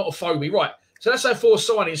not a phobia. Right. So that's our 4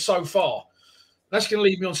 signings so far. That's going to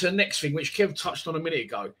lead me on to the next thing, which Kev touched on a minute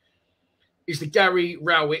ago, is the Gary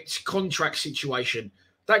Rowett contract situation.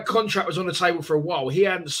 That contract was on the table for a while. He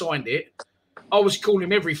hadn't signed it. I was calling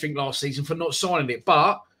him everything last season for not signing it,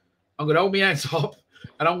 but I'm going to hold my hands up.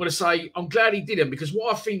 And I'm going to say, I'm glad he didn't, because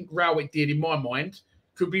what I think Rowett did in my mind,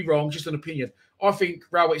 could be wrong, just an opinion. I think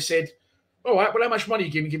Rowett said, all right, well, how much money are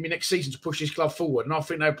you give me next season to push this club forward? And I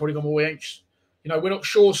think they've probably gone, well, we're not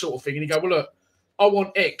sure sort of thing. And he go, well, look, I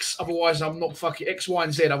want X, otherwise I'm not fucking X, Y,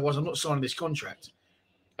 and Z, otherwise I'm not signing this contract.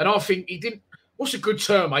 And I think he didn't, what's a good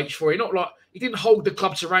term, H, for it? Not like, he didn't hold the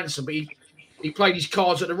club to ransom, but he played his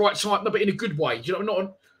cards at the right time, no, but in a good way. Do you know,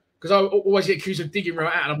 not because I always get accused of digging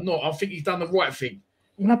Rowett out, and I'm not. I think he's done the right thing.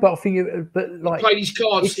 No, but I think, he played his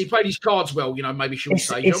cards. He played his cards well. You know, maybe should we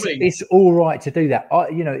say? You know what I mean? It's all right to do that. At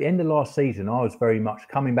the end of last season, I was very much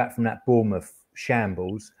coming back from that Bournemouth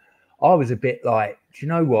shambles. I was a bit like, do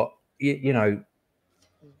you know what?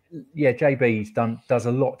 JB does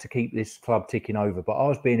a lot to keep this club ticking over. But I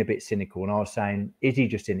was being a bit cynical, and I was saying, is he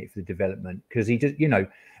just in it for the development? Because he just,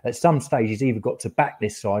 at some stage, he's either got to back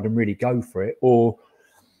this side and really go for it, or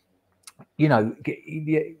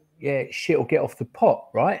shit will get off the pot,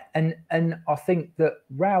 right? And I think that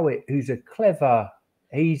Rowett, who's a clever,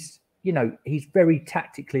 he's very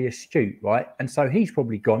tactically astute, right? And so he's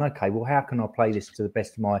probably gone, okay, well, how can I play this to the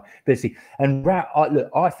best of my ability? And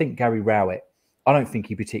I think Gary Rowett, I don't think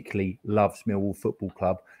he particularly loves Millwall Football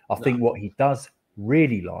Club. I think what he does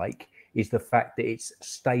really like is the fact that it's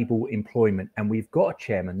stable employment, and we've got a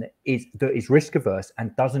chairman that is risk averse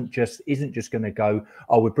and isn't just going to go,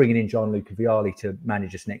 oh, we're bringing in Gianluca Vialli to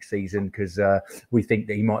manage us next season because we think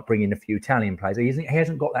that he might bring in a few Italian players. He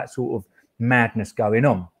hasn't got that sort of madness going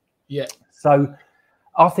on. Yeah. So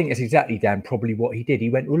I think it's exactly, Dan, probably what he did. He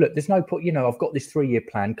went, well, look, there's no point, I've got this 3-year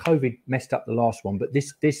plan. COVID messed up the last one, but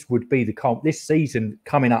this would be this season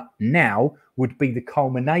coming up now would be the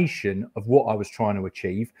culmination of what I was trying to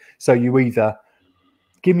achieve. So you either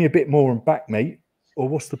give me a bit more and back me, or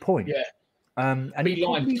what's the point? Yeah. And he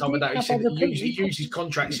lied to cover that. He said he used his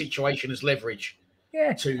contract situation as leverage.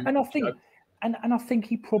 Yeah. And I think, and I think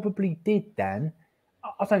he probably did, Dan.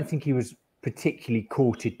 I don't think he was particularly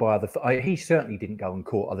courted by he certainly didn't go and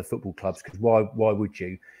court other football clubs, because why would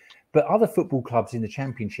you? But other football clubs in the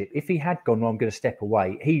Championship, if he had gone, well, I'm going to step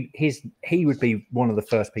away, he would be one of the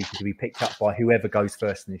first people to be picked up by whoever goes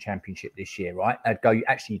first in the Championship this year, right? I'd go,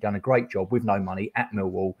 actually, you've done a great job with no money at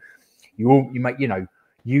Millwall.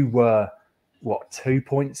 You were 2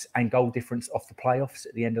 points and goal difference off the playoffs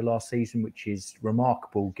at the end of last season, which is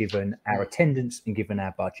remarkable given our attendance and given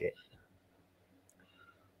our budget.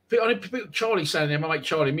 Charlie saying there, my mate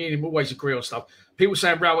Charlie, me and him always agree on stuff. People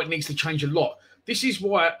saying Rowett needs to change a lot. This is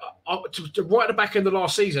why, right at the back end of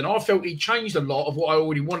last season, I felt he changed a lot of what I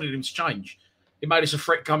already wanted him to change. He made us a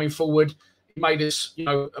threat coming forward. He made us,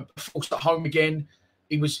 a force at home again.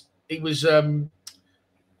 He was trying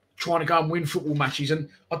to go and win football matches. And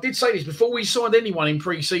I did say this before we signed anyone in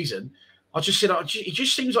pre-season. I just said, it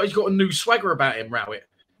just seems like he's got a new swagger about him, Rowett.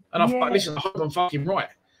 And I listen, I hope I'm fucking right.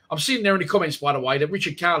 I'm seeing there in the comments, by the way, that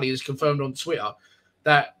Richard Cowley has confirmed on Twitter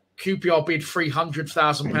that QPR bid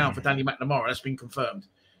 £300,000 for Danny McNamara. That's been confirmed.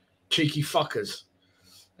 Cheeky fuckers.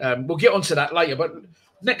 We'll get onto that later. But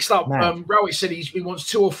next up, Rowett said he wants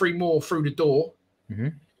 2 or 3 more through the door.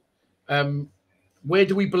 Mm-hmm. Where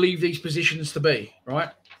do we believe these positions to be, right?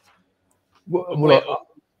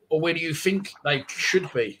 Or where do you think they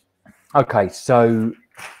should be? Okay, so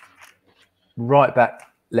right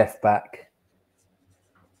back, left back.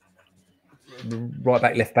 Right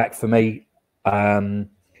back, left back for me. And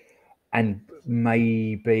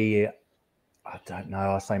maybe, I don't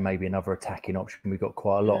know, I say maybe another attacking option. We've got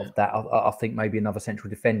quite a lot of that. I think maybe another central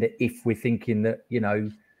defender if we're thinking that, you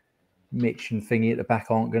know, Mitch and Thingy at the back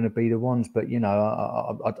aren't going to be the ones. But, you know,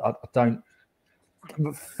 I don't.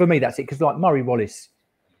 For me, that's it. Because, like, Murray Wallace,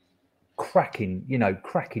 cracking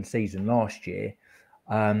season last year.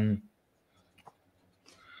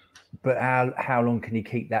 But how long can he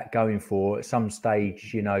keep that going for? At some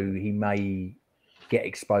stage, you know, he may get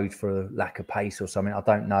exposed for a lack of pace or something. I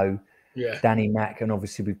don't know. Yeah. Danny Mack, and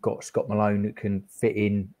obviously we've got Scott Malone that can fit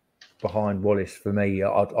in behind Wallace. For me,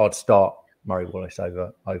 I'd start Murray Wallace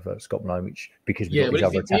over Scott Malone, because we've got these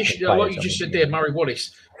other attacking issue, players. like you just said there, Murray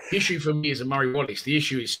Wallace. The issue for me isn't Murray Wallace. The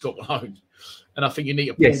issue is Scott Malone. And I think you need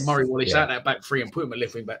to pull Murray Wallace out that back 3 and put him at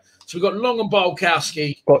left wing back. So we've got Long and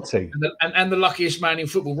Bulkowski. Got to. And the luckiest man in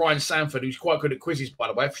football, Ryan Sanford, who's quite good at quizzes, by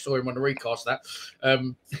the way. I saw him on the recast that.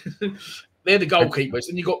 They're the goalkeepers.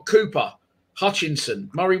 Then you've got Cooper, Hutchinson,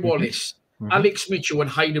 Murray Wallace, Alex Mitchell and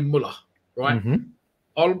Hayden Muller, right?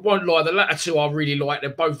 I won't lie, the latter two I really like. They're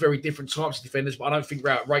both very different types of defenders, but I don't think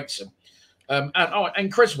Rowett rates them.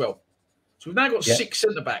 And Creswell. So we've now got 6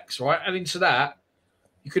 centre-backs, right? And into that,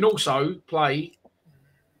 you can also play.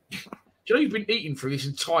 Do you know you've been eating for this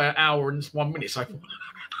entire hour and 1 minute so far?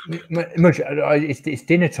 It's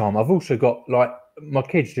dinner time. I've also got, like, my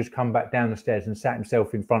kid's just come back down the stairs and sat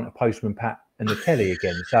himself in front of Postman Pat and the telly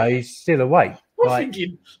again, so he's still awake. I'm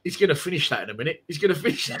thinking he's going to finish that in a minute. He's going to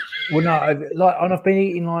finish that. Well, no, and I've been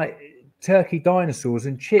eating like turkey dinosaurs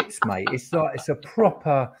and chips, mate. It's a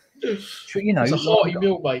proper, you know, it's a hearty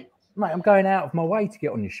meal, mate. Mate, I'm going out of my way to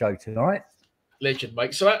get on your show tonight. Legend,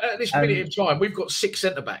 mate. So at this minute in time, we've got 6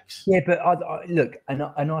 centre backs. Yeah, but I look, and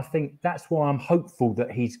I think that's why I'm hopeful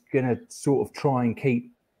that he's going to sort of try and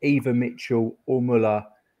keep either Mitchell or Muller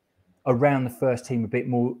around the first team a bit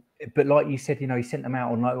more. But like you said, you know, he sent them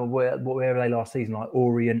out on, like, where were they last season? Like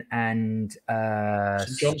Orient and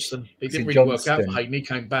St Johnston. It didn't really work out for Hayden. He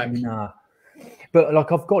came back. Nah. But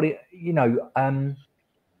like I've got it, you know.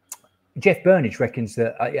 Jeff Burnage reckons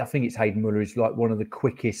that I think it's Hayden Muller is like one of the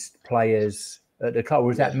quickest players at the club.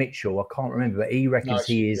 Or is that Mitchell? I can't remember, but he reckons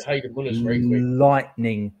he is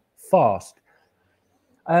lightning fast.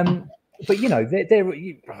 But you know,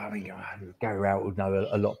 I mean, Gary Rowett would know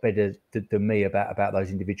a lot better than me about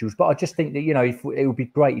those individuals. But I just think that, you know, it would be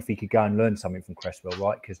great if he could go and learn something from Cresswell,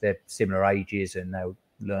 right? Because they're similar ages and they'll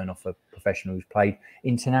learn off a professional who's played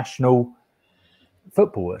international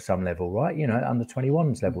football at some level, right? You know, under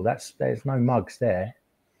 21s level. There's no mugs there.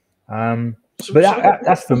 But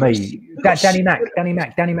that's for me. Danny Mack.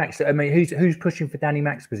 I mean, who's pushing for Danny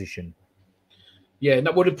Mack's position? Yeah.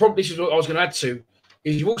 No, well, this is what I was going to add to.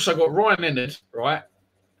 Is you've also got Ryan Leonard, right,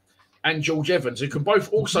 and George Evans, who can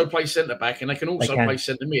both also play centre back and they can also play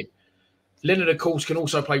centre mid. Leonard, of course, can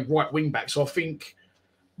also play right wing back. So I think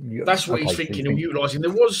that's what he's thinking of utilising. There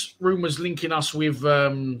was rumours linking us with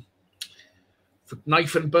Nathan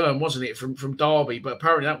Byrne, wasn't it, from Derby? But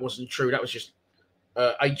apparently that wasn't true. That was just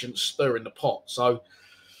agents stirring the pot. So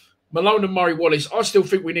Malone and Murray Wallace, I still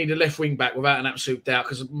think we need a left wing back without an absolute doubt,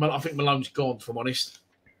 because I think Malone's gone, if I'm honest.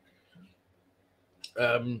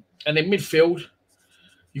 And then midfield,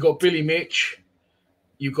 you've got Billy Mitch,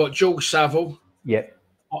 you've got George Saville. Yeah.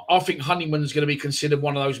 I think Honeyman's going to be considered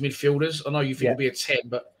one of those midfielders. I know you think he'll be a 10,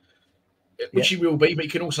 but which he will be, but he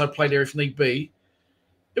can also play there if need be.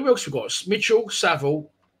 Who else we've got? Mitchell, Saville,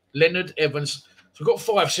 Leonard, Evans. So we've got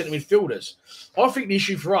 5 centre midfielders. I think the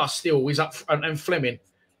issue for us still is up and Fleming,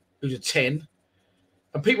 who's a 10.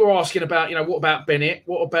 And people are asking about, you know, what about Bennett?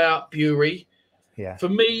 What about Bury? Yeah. For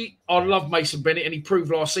me, I love Mason Bennett, and he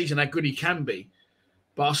proved last season how good he can be.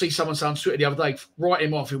 But I see someone say on Twitter the other day, write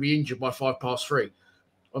him off, he'll be injured by 3:05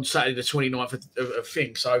 on Saturday the 29th of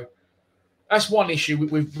thing. So that's one issue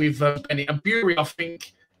with Bennett. And Bury, I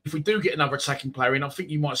think, if we do get another attacking player in, I think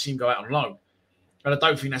you might see him go out on loan. And I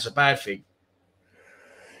don't think that's a bad thing.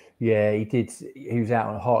 Yeah, he did. He was out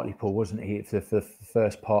on Hartlepool, wasn't he, for the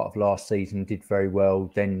first part of last season, did very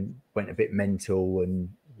well, then went a bit mental and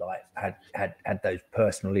like had those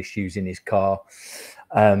personal issues in his car,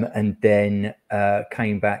 and then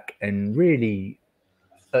came back and really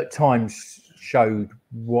at times showed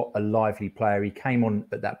what a lively player. He came on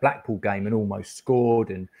at that Blackpool game and almost scored,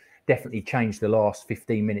 and definitely changed the last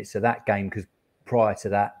 15 minutes of that game, because prior to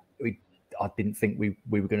that, I didn't think we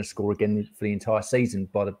were going to score again for the entire season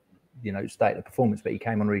by the state of the performance. But he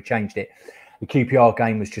came on and really changed it. The QPR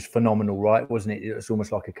game was just phenomenal, right? Wasn't it? It was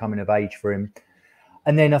almost like a coming of age for him.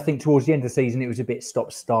 And then I think towards the end of the season, it was a bit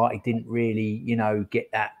stop-start. He didn't really, get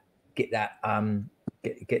that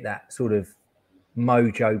sort of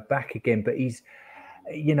mojo back again. But he's,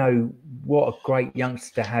 what a great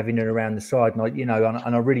youngster to have in and around the side.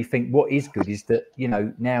 And I really think what is good is that,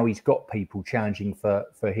 now he's got people challenging for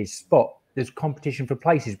his spot. There's competition for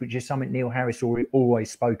places, which is something Neil Harris always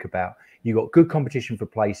spoke about. You've got good competition for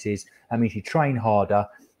places. That means you train harder.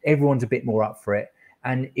 Everyone's a bit more up for it.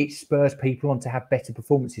 And it spurs people on to have better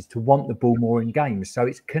performances, to want the ball more in games. So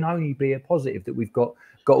it can only be a positive that we've got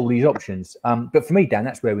all these options. But for me, Dan,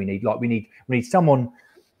 that's where we need someone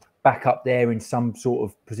back up there in some sort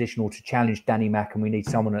of position, or to challenge Danny Mack, and we need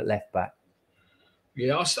someone at left back.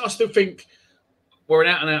 Yeah, I still think we're an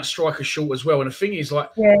out-and-out striker short as well. And the thing is, I'm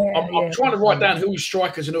trying to write down who's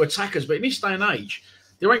strikers and who attackers, but in this day and age,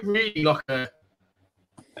 there ain't really like a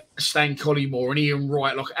Stan Collymore and Ian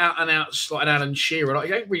Wright, like out-and-out, like an Alan Shearer. Like,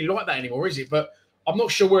 it ain't really like that anymore, is it? But I'm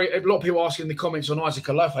not sure where. A lot of people asking in the comments on Isaac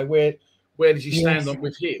Alafe, where does he stand on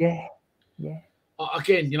with him? Yeah.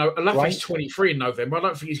 Again, Alafe's 23 in November. I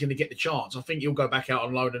don't think he's going to get the chance. I think he'll go back out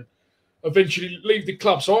on loan and eventually leave the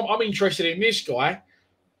club. So I'm interested in this guy.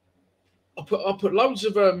 I put loads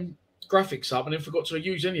of graphics up and then forgot to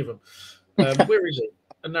use any of them. Where is he?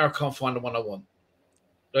 And now I can't find the one I want.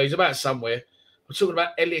 So he's about somewhere. We're talking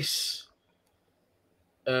about Ellis.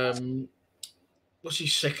 What's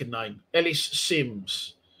his second name? Ellis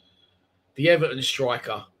Sims, the Everton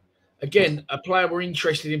striker. Again, a player we're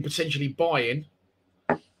interested in potentially buying.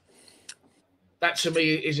 That to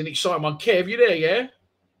me is an exciting one. Kev, you there? Yeah.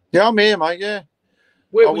 Yeah, I'm here, mate. Yeah.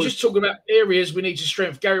 We're just talking about areas we need to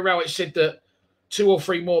strengthen. Gary Rowett said that 2 or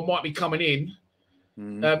 3 more might be coming in.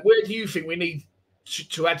 Where do you think we need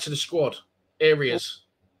to add to the squad? Areas.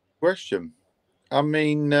 Question. I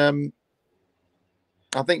mean,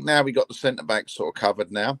 I think now we got the centre back sort of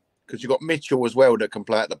covered now, because you've got Mitchell as well that can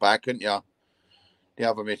play at the back, haven't you? The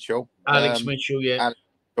other Mitchell, Alex Mitchell, yeah.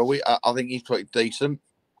 But I think he's pretty decent.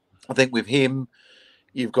 I think with him,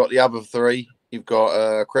 you've got the other 3. You've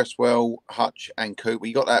got Cresswell, Hutch, and Cooper.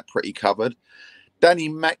 You got that pretty covered. Danny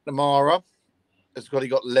McNamara has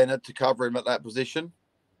got Leonard to cover him at that position.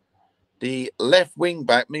 The left wing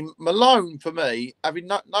back, I mean, Malone, for me, having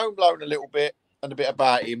known Malone a little bit and a bit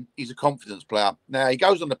about him, he's a confidence player. Now, he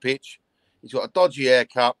goes on the pitch. He's got a dodgy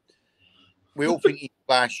haircut. We all think he's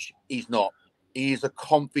flash. He's not. He is a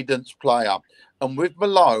confidence player. And with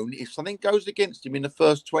Malone, if something goes against him in the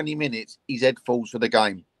first 20 minutes, his head falls for the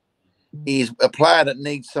game. He's a player that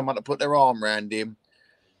needs someone to put their arm around him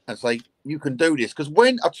and say, you can do this. Because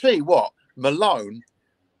I'll tell you what, Malone,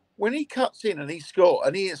 when he cuts in and he scores,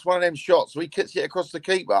 and it's one of them shots where he kicks it across the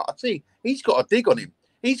keeper, I tell you, he's got a dig on him.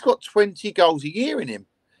 He's got 20 goals a year in him.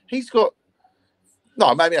 He's got,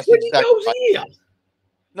 no, maybe that's 20 goals a year?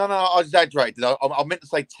 No, I exaggerated. I meant to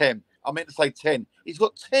say 10. He's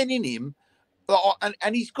got 10 in him,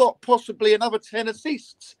 and he's got possibly another 10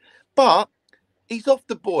 assists. But he's off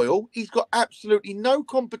the boil. He's got absolutely no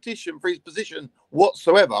competition for his position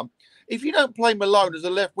whatsoever. If you don't play Malone as a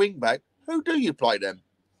left wing back, who do you play then?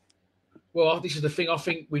 Well, this is the thing. I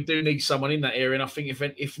think we do need someone in that area, and I think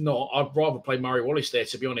if not, I'd rather play Murray Wallace there.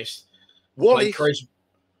 To be honest,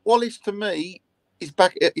 Wallace to me is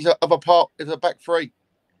back. Is a back 3.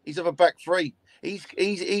 He's of a back 3. He's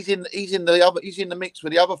in the mix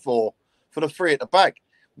with the other 4 for the 3 at the back.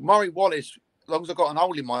 Murray Wallace, as long as I've got an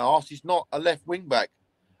hole in my arse, he's not a left wing back.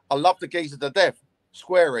 I love the geezer to death,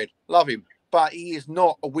 square head, love him, but he is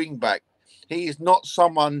not a wing back. He is not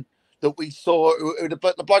someone that we saw.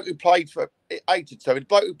 The bloke who played for the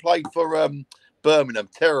bloke who played for Birmingham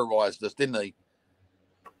terrorised us, didn't he?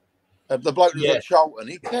 The bloke who was at Charlton,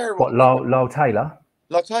 he terrorised. What, Lyle Taylor?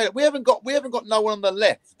 Lyle Taylor. We haven't got no one on the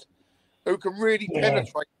left who can really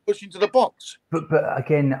penetrate, push into the box. But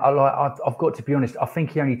again, I've got to be honest. I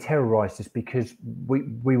think he only terrorised us because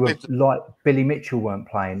we were like Billy Mitchell weren't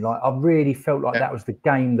playing. Like, I really felt like that was the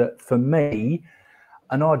game that for me.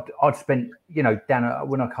 And I'd spent, Dan,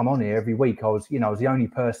 when I come on here every week, I was the only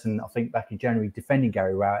person, I think, back in January defending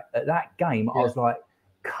Gary Rowett. At that game, I was like,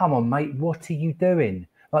 come on, mate, what are you doing?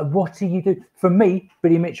 Like, what are you doing? For me,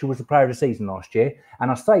 Billy Mitchell was the player of the season last year.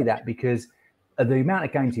 And I say that because of the amount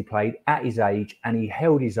of games he played at his age, and he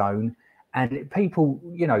held his own. And people,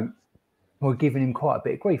 were giving him quite a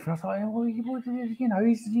bit of grief. And I was like, well,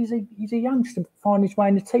 he's a youngster finding his way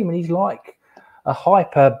in the team. And he's like a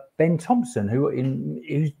hyper Ben Thompson who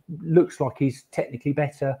looks like he's technically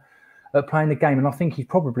better at playing the game. And I think he's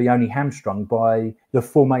probably only hamstrung by the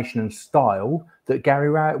formation and style that Gary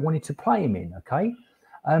Rowett wanted to play him in, okay?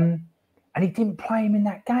 And he didn't play him in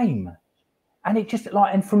that game. And it just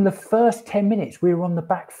and from the first 10 minutes, we were on the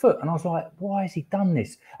back foot. And I was like, why has he done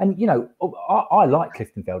this? And, you know, I like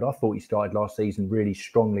Cliftonveld. I thought he started last season really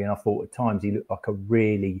strongly. And I thought at times he looked like a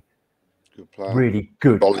really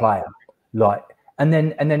good player. And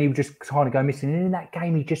then he would just kind of go missing. And in that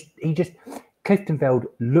game, he just Cliftonveld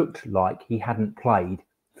looked like he hadn't played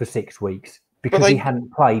for 6 weeks because he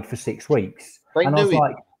hadn't played for 6 weeks. And I was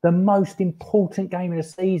like, the most important game of the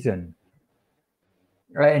season.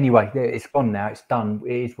 Anyway, it's gone now. It's done.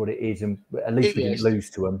 It is what it is. And at least we didn't lose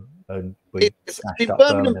to them. And we smashed up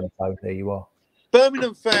Birmingham. So there you are.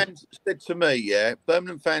 Birmingham fans said to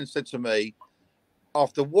me,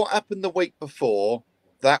 after what happened the week before,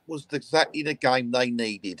 that was exactly the game they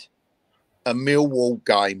needed. A Millwall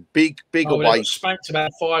game. Big away. They spanked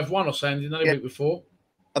about 5-1 or something, didn't they, the week before?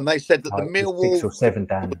 And they said that the Millwall... 6 or 7,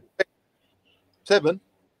 Dan. 7?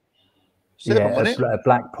 Yeah, at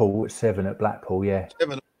Blackpool, 7 at Blackpool, yeah.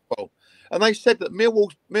 7 at Blackpool. And they said that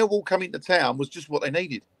Millwall coming to town was just what they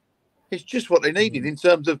needed. It's just what they needed in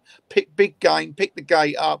terms of pick big game, pick the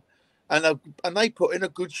gate up, and they put in a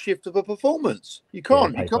good shift of a performance. You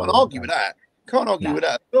can't argue with that. Can't argue with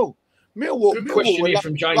that at all. Millwall. Good question here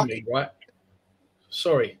from Jamie, right?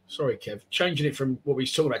 Sorry, Kev. Changing it from what we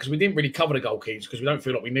was talking about because we didn't really cover the goalkeepers because we don't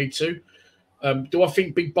feel like we need to. Do I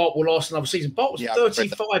think Big Bolt will last another season? Bolt was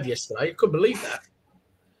 35 yesterday. I couldn't believe that.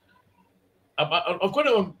 I've got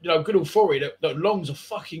it on good authority that Long's a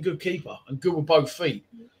fucking good keeper and good with both feet.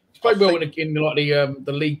 He's played well in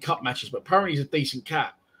the League Cup matches, but apparently he's a decent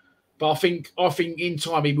cat. But I think in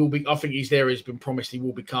time he will be. I think he's there. Has been promised he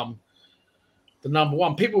will become the number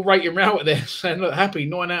one. People rate him out there saying, "Look, happy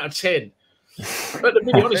 9 out of 10." But to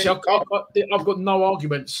be honest, I've got no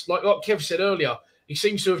arguments. Like Kev said earlier, he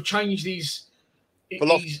seems to have changed his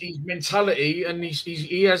mentality, and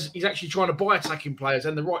he's actually trying to buy attacking players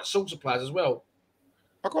and the right sorts of players as well.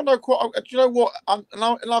 I got no. Do you know what?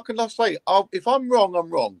 Like I say, if I'm wrong, I'm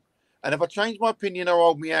wrong. And if I change my opinion or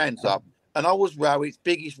hold my hands up, and I was Rowett's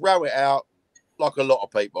biggest Rowett out, like a lot of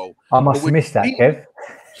people. I must have missed that, Kev.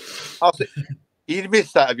 You'd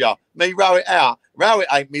missed that, have you? Me, Rowett out. Rowett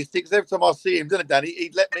ain't missed it because every time I see him, doesn't it, Danny?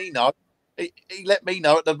 He'd let me know. He let me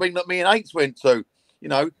know at the ring that me and Eights went to. You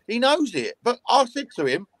know, he knows it. But I said to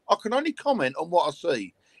him, I can only comment on what I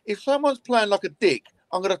see. If someone's playing like a dick,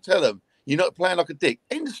 I'm going to tell them, you're not playing like a dick.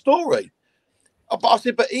 End of story. But I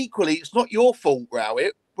said, but equally, it's not your fault,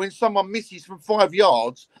 Rowett, when someone misses from 5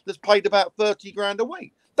 yards that's paid about 30 grand a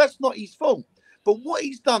week. That's not his fault. But what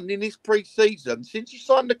he's done in this pre-season, since he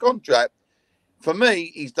signed the contract, for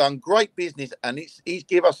me, he's done great business, and he's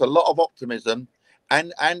given us a lot of optimism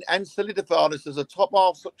and solidified us as a top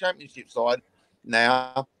half championship side.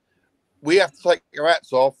 Now, we have to take our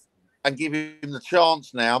hats off and give him the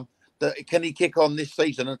chance now. That can he kick on this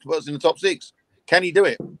season and put us in the top 6? Can he do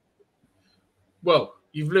it? Well,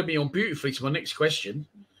 you've led me on beautifully to my next question.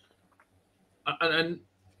 And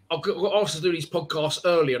I got asked to do these podcasts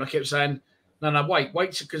earlier, and I kept saying, no, wait,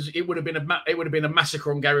 because it would have been a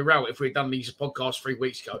massacre on Gary Rowett if we had done these podcasts 3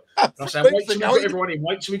 weeks ago. And I said, wait till we got everyone in.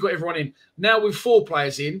 Wait till we got everyone in. Now with 4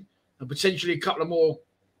 players in and potentially a couple of more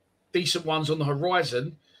decent ones on the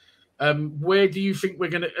horizon, where do you think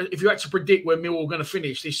we're going to? If you had to predict where Millwall are going to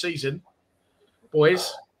finish this season,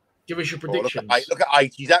 boys, give us your predictions. Look at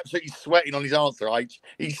H. He's absolutely sweating on his answer. H.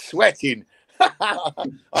 He's sweating.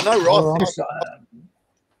 I know, Ross.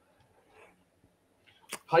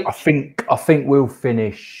 I think we'll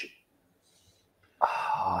finish.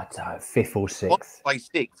 I don't know, 5th or 6th. Say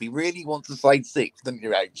 6th. He really wants to say 6th, doesn't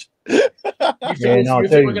you, H? You think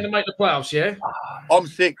we're going to make the playoffs? Yeah. I'm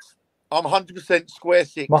 6th. I'm 100% square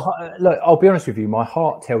 6. Look, I'll be honest with you. My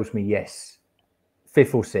heart tells me yes,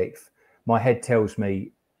 5th or 6th. My head tells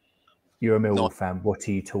me you're a Millwall fan. What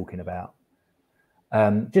are you talking about?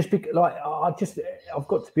 I've got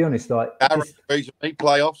to be honest. Like,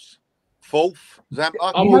 playoffs. 4th.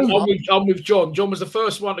 I'm with John. John was the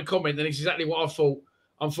first one to comment, and it's exactly what I thought.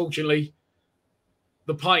 Unfortunately,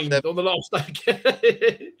 the pain on the last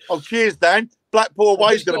day. Oh, cheers, Dan. Blackpool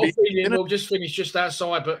away's going to be. We'll just finish just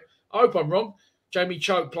outside, but I hope I'm wrong. Jamie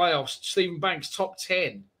Choke playoffs. Stephen Banks top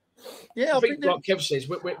 10. Yeah, I think like Kev says,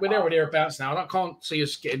 we're there or thereabouts now, and I can't see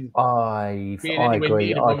us getting. I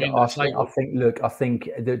agree. I think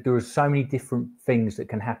there are so many different things that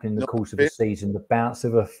can happen in the course of a season. The bounce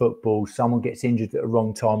of a football, someone gets injured at the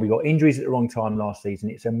wrong time. We got injuries at the wrong time last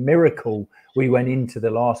season. It's a miracle we went into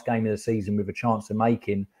the last game of the season with a chance of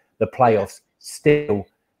making the playoffs. still.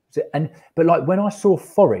 But like when I saw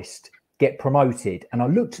Forest get promoted, and I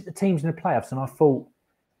looked at the teams in the playoffs, and I thought,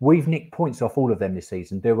 we've nicked points off all of them this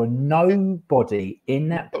season. There were nobody in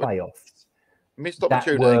that playoffs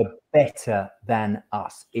that were better than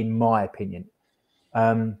us, in my opinion.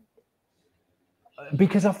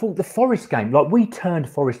 Because I thought the Forest game, like we turned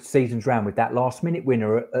Forest seasons round with that last-minute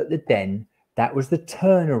winner at the Den. That was the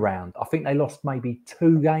turnaround. I think they lost maybe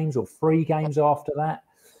 2 games or 3 games after that.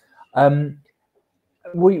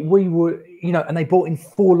 We were, you know, and they brought in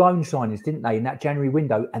 4 loan signings, didn't they, in that January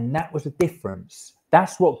window? And that was the difference.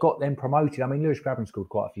 That's what got them promoted. I mean, Lewis Grabban scored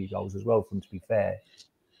quite a few goals as well, for them to be fair.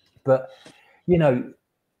 But, you know,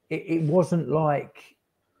 it wasn't like,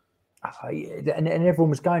 and everyone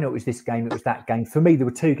was going, oh, it was this game, it was that game. For me, there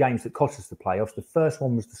were 2 games that cost us the playoffs. The first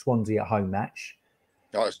one was the Swansea at home match.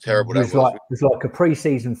 Oh, it's terrible. It was like a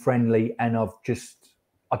pre-season friendly, and I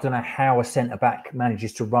don't know how a centre-back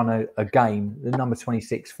manages to run a game. The number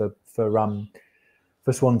 26 for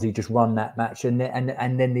Swansea just run that match. And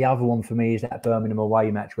then the other one for me is that Birmingham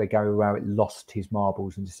away match where Gary Rowett lost his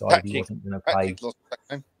marbles and decided he wasn't going to play.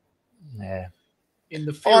 Yeah. In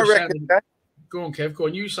the first go on, Kev. Go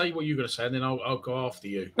on. You say what you're going to say, and then I'll go after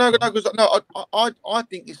you. I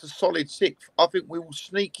think it's a solid 6th. I think we will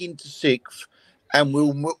sneak into 6th, and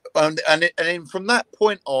then from that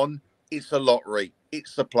point on, it's a lottery.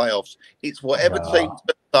 It's the playoffs. It's whatever team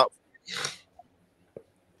turns up.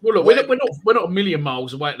 Well, look, we're not a million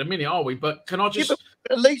miles away at the minute, are we? But can I just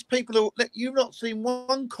at least people you've not seen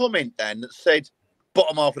one comment, Dan, that said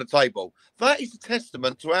bottom half of the table. That is a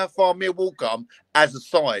testament to how far Millwall come as a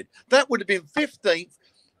side. That would have been 15th,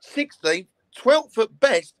 16th, 12th at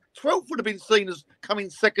best. 12th would have been seen as coming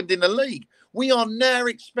second in the league. We are now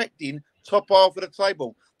expecting top half of the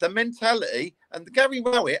table. The mentality, and Gary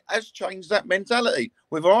Rowett has changed that mentality.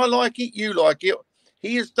 Whether I like it, you like it,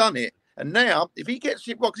 he has done it. And now, if he gets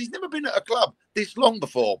it right, because he's never been at a club this long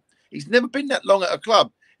before. He's never been that long at a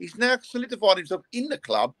club. He's now solidified himself in the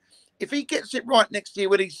club. If he gets it right next year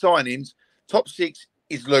with these signings, top 6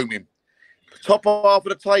 is looming. Top half of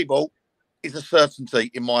the table is a certainty,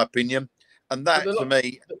 in my opinion. And that, to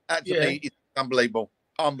me, is unbelievable.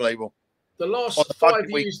 Unbelievable. The last 5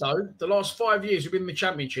 years, though, we've been in the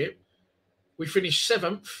Championship. We finished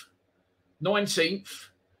 7th, 19th,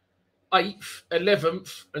 8th,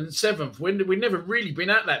 11th, and 7th. We've never really been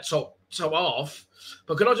at that top half.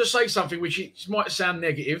 But can I just say something which might sound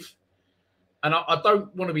negative? And I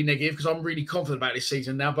don't want to be negative because I'm really confident about this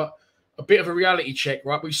season now, but a bit of a reality check,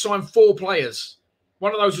 right? We signed 4 players.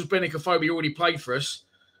 One of those was Benik Afobe, already played for us.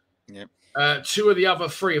 Yep. 2 of the other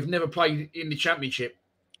 3 have never played in the Championship.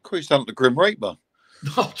 Chris done the Grim Reaper.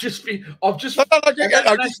 That's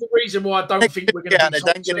the reason why I don't think we're going to be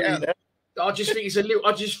top 2. I just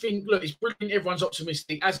think look, it's brilliant. Everyone's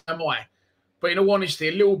optimistic, as am I. But in all honesty,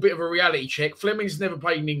 a little bit of a reality check. Fleming's never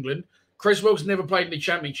played in England. Creswell's never played in the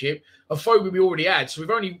Championship. Afobe we already had. So we've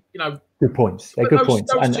only, good points. They're good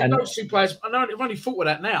points. Those 2 players, I know I've only thought of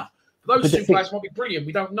that now. Those 2 players might be brilliant.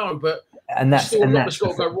 We don't know, but that's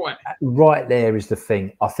got to go right. Right there is the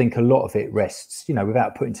thing. I think a lot of it rests,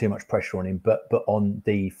 without putting too much pressure on him, but on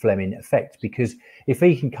the Fleming effect. Because if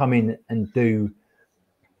he can come in and do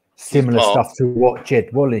similar stuff to what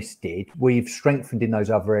Jed Wallace did, we've strengthened in those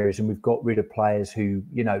other areas, and we've got rid of players who,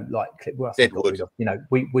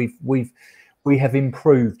 we have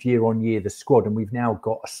improved year on year the squad, and we've now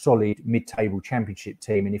got a solid mid-table Championship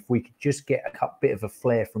team. And if we could just get a bit of a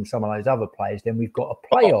flair from some of those other players, then we've got a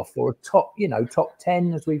playoff or a top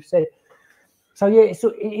 10, as we've said. So yeah,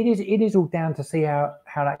 so it is all down to see how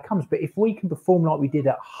that comes. But if we can perform like we did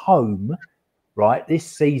at home, right, this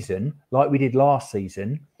season, like we did last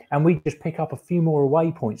season, and we just pick up a few more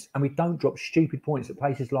away points, and we don't drop stupid points at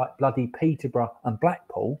places like bloody Peterborough and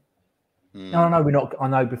Blackpool. No, I know we're not. I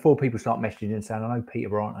know before people start messaging and saying, I know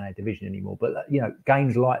Peterborough aren't in our division anymore, but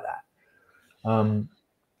games like that.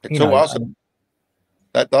 It's all us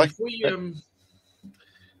that day.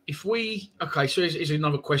 If we so here's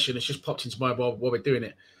another question that's just popped into my mind while we're doing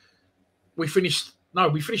it. We finished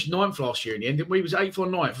 9th last year in the end, didn't we? It was 8th or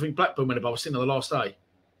 9th. I think Blackburn went above us, didn't they, the last day?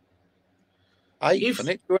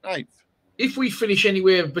 8th. If we finish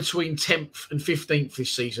anywhere between 10th and 15th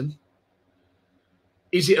this season,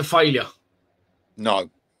 is it a failure? No.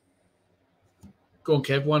 Go on,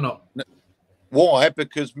 Kev. Why not? Why?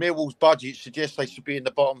 Because Millwall's budget suggests they should be in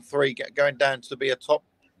the bottom 3, going down to be a top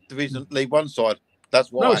division League One side.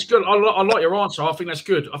 That's why. No, it's good. I like your answer. I think that's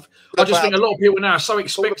good. I just think a lot of people now are so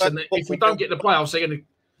expectant that if we don't get the playoffs, they're going to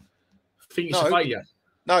think it's a failure.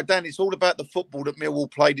 No, Dan, it's all about the football that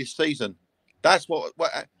Millwall play this season. That's what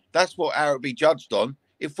Arab be judged on.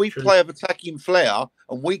 If we play of attacking flair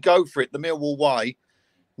and we go for it the Millwall way,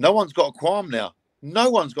 no one's got a qualm now. No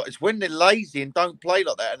one's got. It's when they're lazy and don't play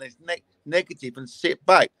like that and it's negative and sit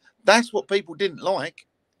back. That's what people didn't like.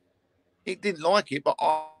 He didn't like it, but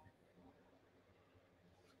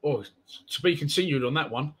Oh, to be continued on that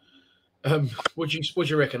one. What do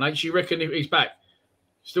you reckon, H? You reckon he's back?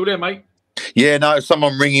 Still there, mate? Yeah, no,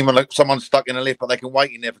 someone ring him and someone's stuck in a lift, but they can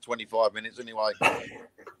wait in there for 25 minutes anyway.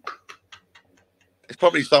 It's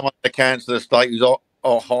probably someone at the council estate who's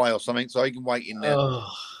high or something, so he can wait in there.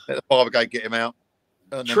 Let the fire brigade get him out.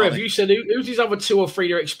 Trev, you said who's these other 2 or 3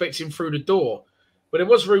 they're expecting through the door? But there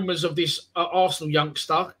was rumours of this Arsenal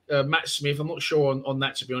youngster, Matt Smith. I'm not sure on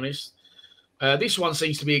that, to be honest. This one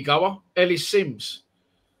seems to be a goer. Ellis Sims.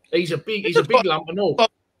 He's a big lump and all.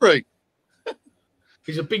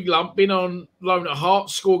 He's a big lump. Been on loan at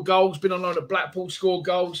Hearts, scored goals. Been on loan at Blackpool, scored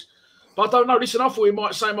goals. But I don't know. Listen, I thought we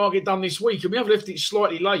might get done this week, and we have left it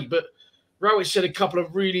slightly late. But Rowett said a couple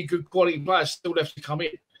of really good quality players still left to come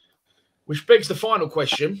in, which begs the final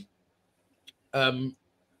question.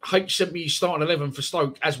 H sent me starting 11 for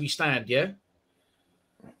Stoke as we stand. Yeah,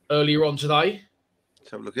 earlier on today.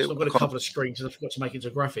 Let's have a look at it. So I've got a couple of screens and I forgot to make it into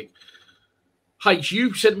a graphic. H,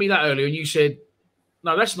 you sent me that earlier, and you said,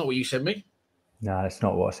 "No, that's not what you sent me." No, that's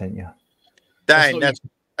not what I sent you. Dang,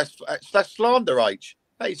 that's slander, H.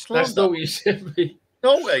 That is slander. That's not what you sent me.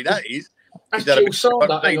 No way, that is. That's still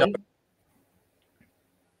slander. Hang on.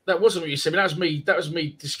 That wasn't what you said me. That was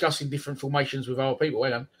me discussing different formations with other people.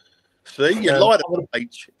 Hang on. See, you lied about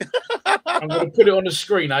H. I'm going to put it on the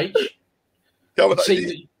screen, H. I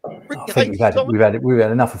think we've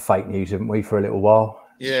had enough of fake news, haven't we, for a little while?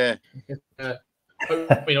 Yeah.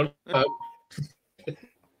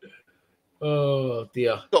 Oh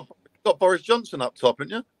dear. Got Boris Johnson up top,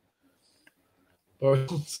 haven't you? Boris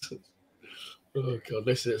Johnson. Oh god,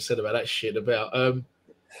 less said about that shit about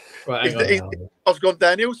right, hang on. I've gone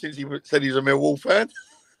downhill since he said he's a Millwall fan.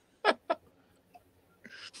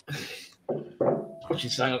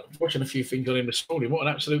 Watching a few things on him this morning. What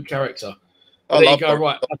an absolute character. There you go.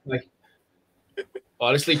 Right. Okay.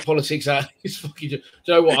 Right, let's leave politics out. It's fucking. Do you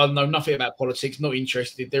know what? I know nothing about politics. Not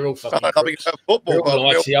interested. They're all fucking. Football. All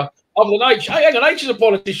lies here. Other than H. Hey, hang on. H is a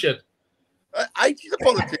politician. H is a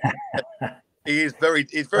politician. He's very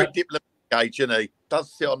diplomatic, H, isn't he?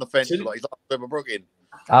 Does sit on the fence like he's like Trevor Brooking.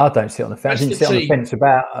 I don't sit on the fence. I didn't sit on the fence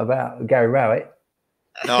about Gary Rowett.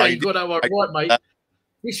 No, you got that one right, mate.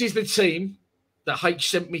 This is the team that H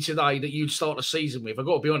sent me today that you'd start the season with. I've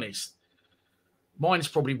got to be honest. Mine's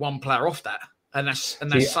probably one player off that. And that's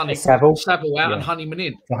Sonny Saville out and Honeyman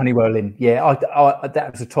in. Honeywell in. Yeah,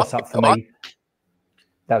 that was a toss up for me.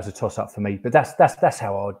 That was a toss up for me. But that's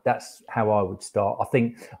how I would start. I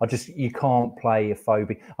think you can't play a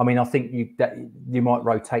phobia. I mean, I think you might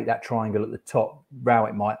rotate that triangle at the top.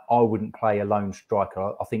 Rowett might. I wouldn't play a lone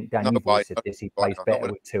striker. I think Dan you've said this. He plays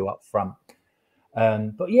better with 2 up front.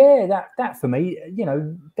 But yeah, that for me,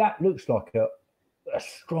 that looks like a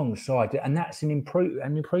strong side, and that's an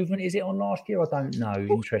improvement. Is it on last year? I don't know.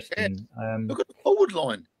 Interesting. Look at the forward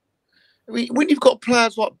line. I mean, when you've got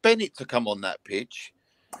players like Bennett to come on that pitch.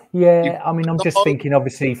 Yeah, I mean, I'm just thinking.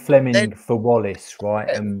 Obviously, Fleming for Wallace, right?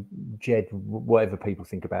 And Jed, whatever people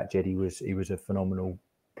think about Jed, he was a phenomenal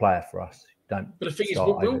player for us. But the thing is,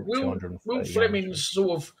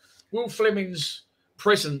 will Fleming's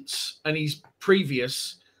presence and his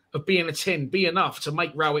previous of being a 10 be enough to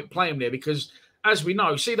make Rowett play him there? Because as we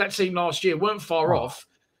know, see that team last year weren't far off.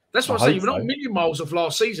 That's what I'm saying. We're not a million miles off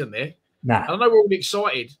last season there. Nah. And I know we're all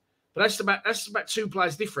excited, but that's about 2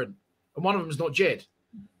 players different, and one of them is not Jed.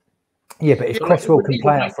 Yeah, but if Cresswell can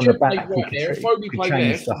play out from the back, he could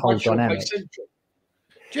change the whole dynamic.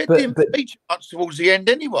 Jed didn't feature much towards the end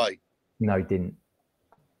anyway. No, he didn't.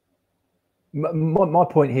 My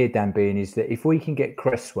point here, Dan, being is that if we can get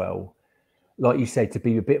Cresswell, like you said, to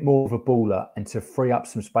be a bit more of a baller and to free up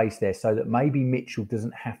some space there so that maybe Mitchell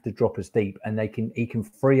doesn't have to drop as deep and he can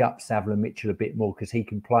free up Saville and Mitchell a bit more because he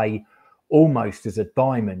can play almost as a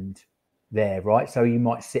diamond there, right? So you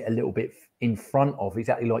might sit a little bit in front of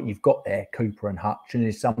exactly like you've got there, Cooper and Hutch, and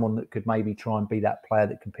there's someone that could maybe try and be that player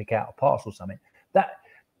that can pick out a pass or something.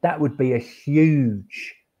 That would be a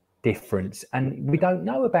huge difference. And we don't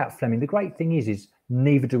know about Fleming. The great thing is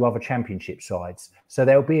neither do other championship sides. So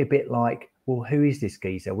they'll be a bit like, well, who is this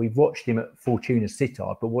geezer? We've watched him at Fortuna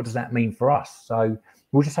Sittard, but what does that mean for us? So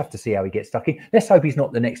we'll just have to see how he gets stuck in. Let's hope he's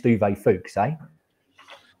not the next Uwe Fuchs, eh?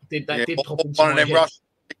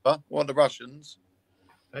 One of the Russians.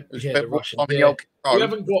 Yeah, the Russians. Yeah. We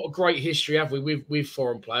haven't got a great history, have we, with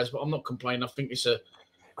foreign players? But I'm not complaining. I think it's a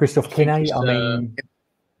Christoph Kinney. I mean,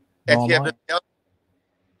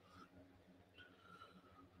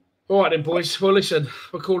 All right then, boys. Well, listen,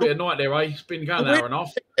 we'll call it a night there, eh? It's been going an hour and a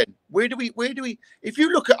half. Where do we? If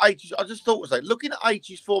you look at 80s, I just thought looking at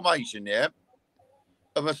 80s formation, yeah,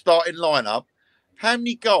 of a starting lineup, how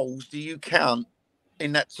many goals do you count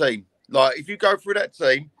in that team? Like, if you go through that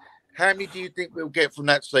team, how many do you think we'll get from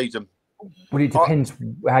that season? Well, it depends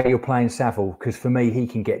how you're playing Saville, because for me, he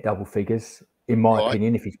can get double figures, in my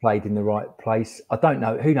opinion, if he's played in the right place. I don't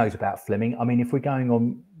know. Who knows about Fleming? I mean, if we're going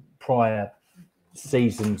on prior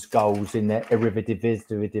season's goals in the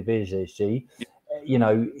Eredivisie, you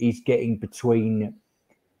know, he's getting between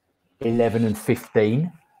 11 and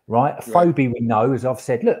 15, right? Afobe, we know, as I've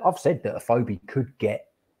said that Afobe could get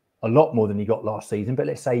a lot more than he got last season, but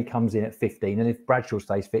let's say he comes in at 15, and if Bradshaw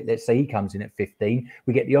stays fit, let's say he comes in at 15.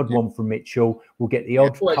 We get the odd one from Mitchell. We'll get the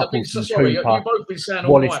odd couple from Cooper. You've both been saying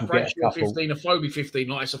all right, Bradshaw 15, Afobe 15,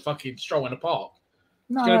 like it's a fucking stroll in the park.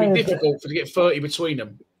 It's going to be difficult to get 30 between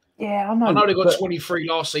them. Yeah, I know. I know they got 23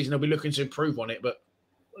 last season. They'll be looking to improve on it, but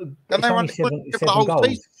it's only seven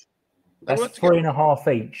goals. That's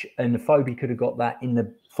 3.5 each, and Afobe could have got that in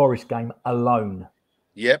the Forest game alone.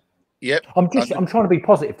 Yep. I'm trying to be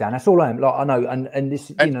positive, Dan. That's all I am. Like, I know, and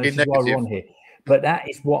this, you know, this is why we're on here. But that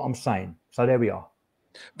is what I'm saying. So there we are.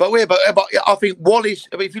 But I think Wallace.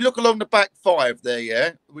 I mean, if you look along the back five there,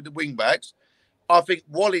 yeah, with the wing backs, I think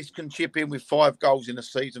Wallace can chip in with 5 goals in a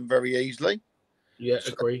season very easily. Yeah,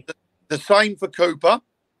 agree. The same for Cooper.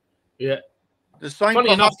 Yeah. The same.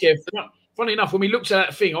 Funny enough, Kev. Funny enough, when we looked at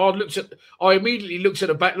that thing, I immediately looked at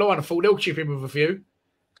the back line. I thought they'll chip in with a few.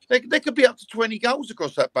 They could be up to 20 goals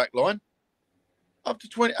across that back line. Up to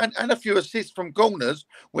 20, and a few assists from corners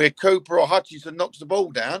where Cooper or Hutchinson knocks the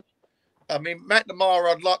ball down. I mean,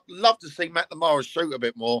 McNamara, I'd love to see McNamara shoot a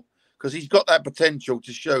bit more, because he's got that potential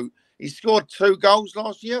to shoot. He scored 2 goals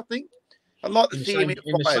last year, I think. I'd like to see him in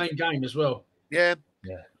the same game as well. Yeah.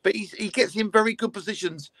 But he gets in very good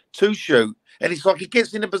positions to shoot. And it's like he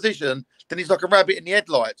gets in a position, then he's like a rabbit in the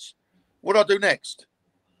headlights. What do I do next?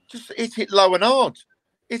 Just hit it low and hard.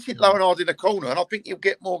 Hit it low and hard in the corner, and I think he'll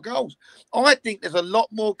get more goals. I think there's a lot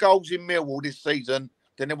more goals in Millwall this season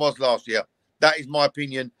than there was last year. That is my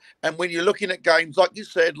opinion. And when you're looking at games, like you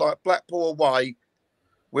said, like Blackpool away,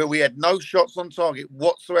 where we had no shots on target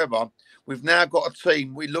whatsoever, we've now got a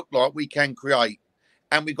team we look like we can create.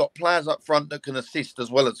 And we've got players up front that can assist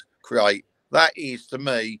as well as create. That is, to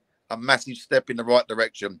me, a massive step in the right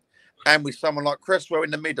direction. And with someone like Cresswell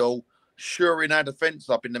in the middle, shoring our defence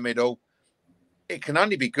up in the middle, it can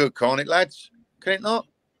only be good, can't it, lads? Can it not?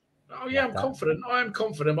 Oh, yeah, I'm confident. I am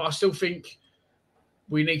confident, but I still think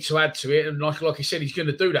we need to add to it. And like he said, he's going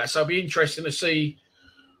to do that. So it'll be interesting to see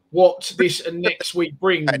what this and next week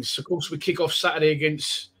brings. Of course, we kick off Saturday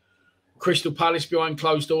against Crystal Palace behind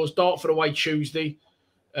closed doors, Dartford away Tuesday,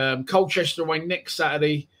 Colchester away next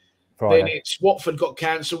Saturday. Friday. Then it's Watford got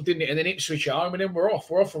cancelled, didn't it? And then Ipswich at home, and then we're off.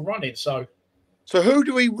 We're off and running. So who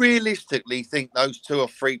do we realistically think those 2 or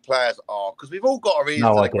 3 players are? Because we've all got our ears.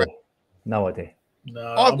 No idea. No idea.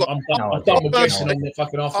 No, I'm done with guessing on the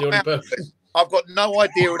fucking after the purpose. I've got no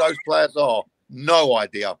idea who those players are. No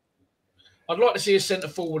idea. I'd like to see a centre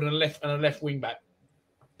forward and a left wing back.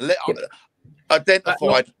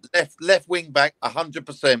 Identified left wing back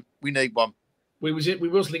 100%. We need one. We was linked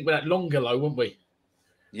with that Longolo, weren't we?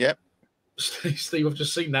 Yep. Steve, I've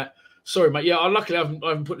just seen that. Sorry, mate. Yeah, luckily I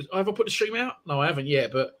haven't put the stream out. No, I haven't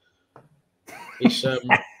yet, but it's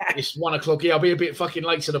it's 1 o'clock. Yeah, I'll be a bit fucking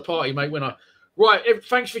late to the party, mate.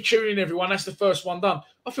 Thanks for tuning in, everyone. That's the first one done.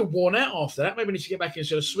 I feel worn out after that. Maybe I need to get back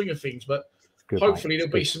into the swing of things, but hopefully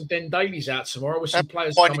there'll be some Den Dailies out tomorrow with some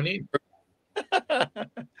players coming in.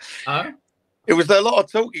 It was a lot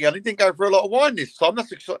of talking, and it didn't go for a lot of wine this time.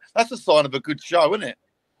 That's a sign of a good show, isn't it?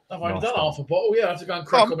 I've only done half a bottle. Yeah, I have to go and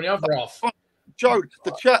crack on the other half. Joe,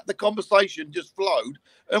 the conversation just flowed.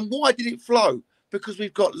 And why did it flow? Because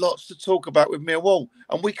we've got lots to talk about with Millwall,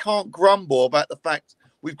 and we can't grumble about the fact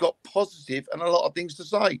we've got positive and a lot of things to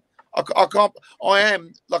say. I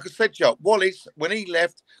am, like I said, Joe, Wallace, when he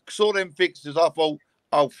left, saw them fixtures, I thought,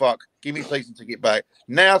 oh, fuck, give me a season to get back.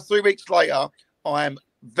 Now, 3 weeks later, I am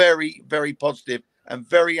very, very positive and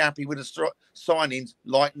very happy with the signings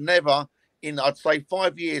like never in, I'd say,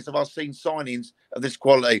 5 years have I seen signings of this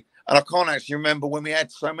quality. And I can't actually remember when we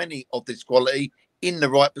had so many of this quality in the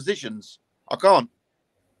right positions. I can't.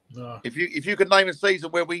 No. If you could name a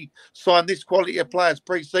season where we signed this quality of players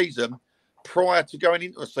pre-season prior to going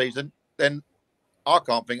into a season, then I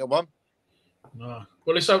can't think of one. No.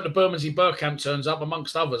 Well, let's hope the Bermondsey Burkamp turns up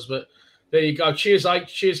amongst others. But there you go. Cheers, Ike.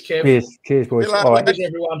 Cheers, Kev. Cheers, boys. All right,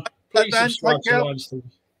 everyone. Please subscribe to Lions TV.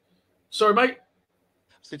 Sorry, mate.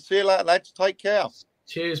 I said, see you later, lads. Take care.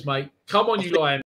 Cheers, mate. Come on, you Lions.